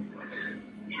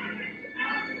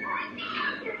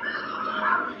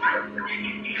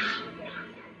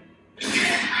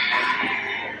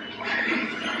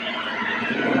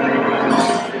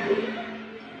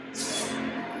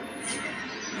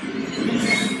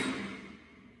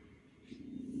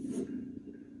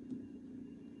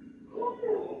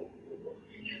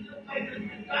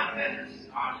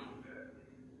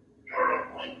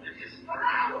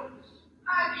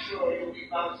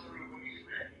 loves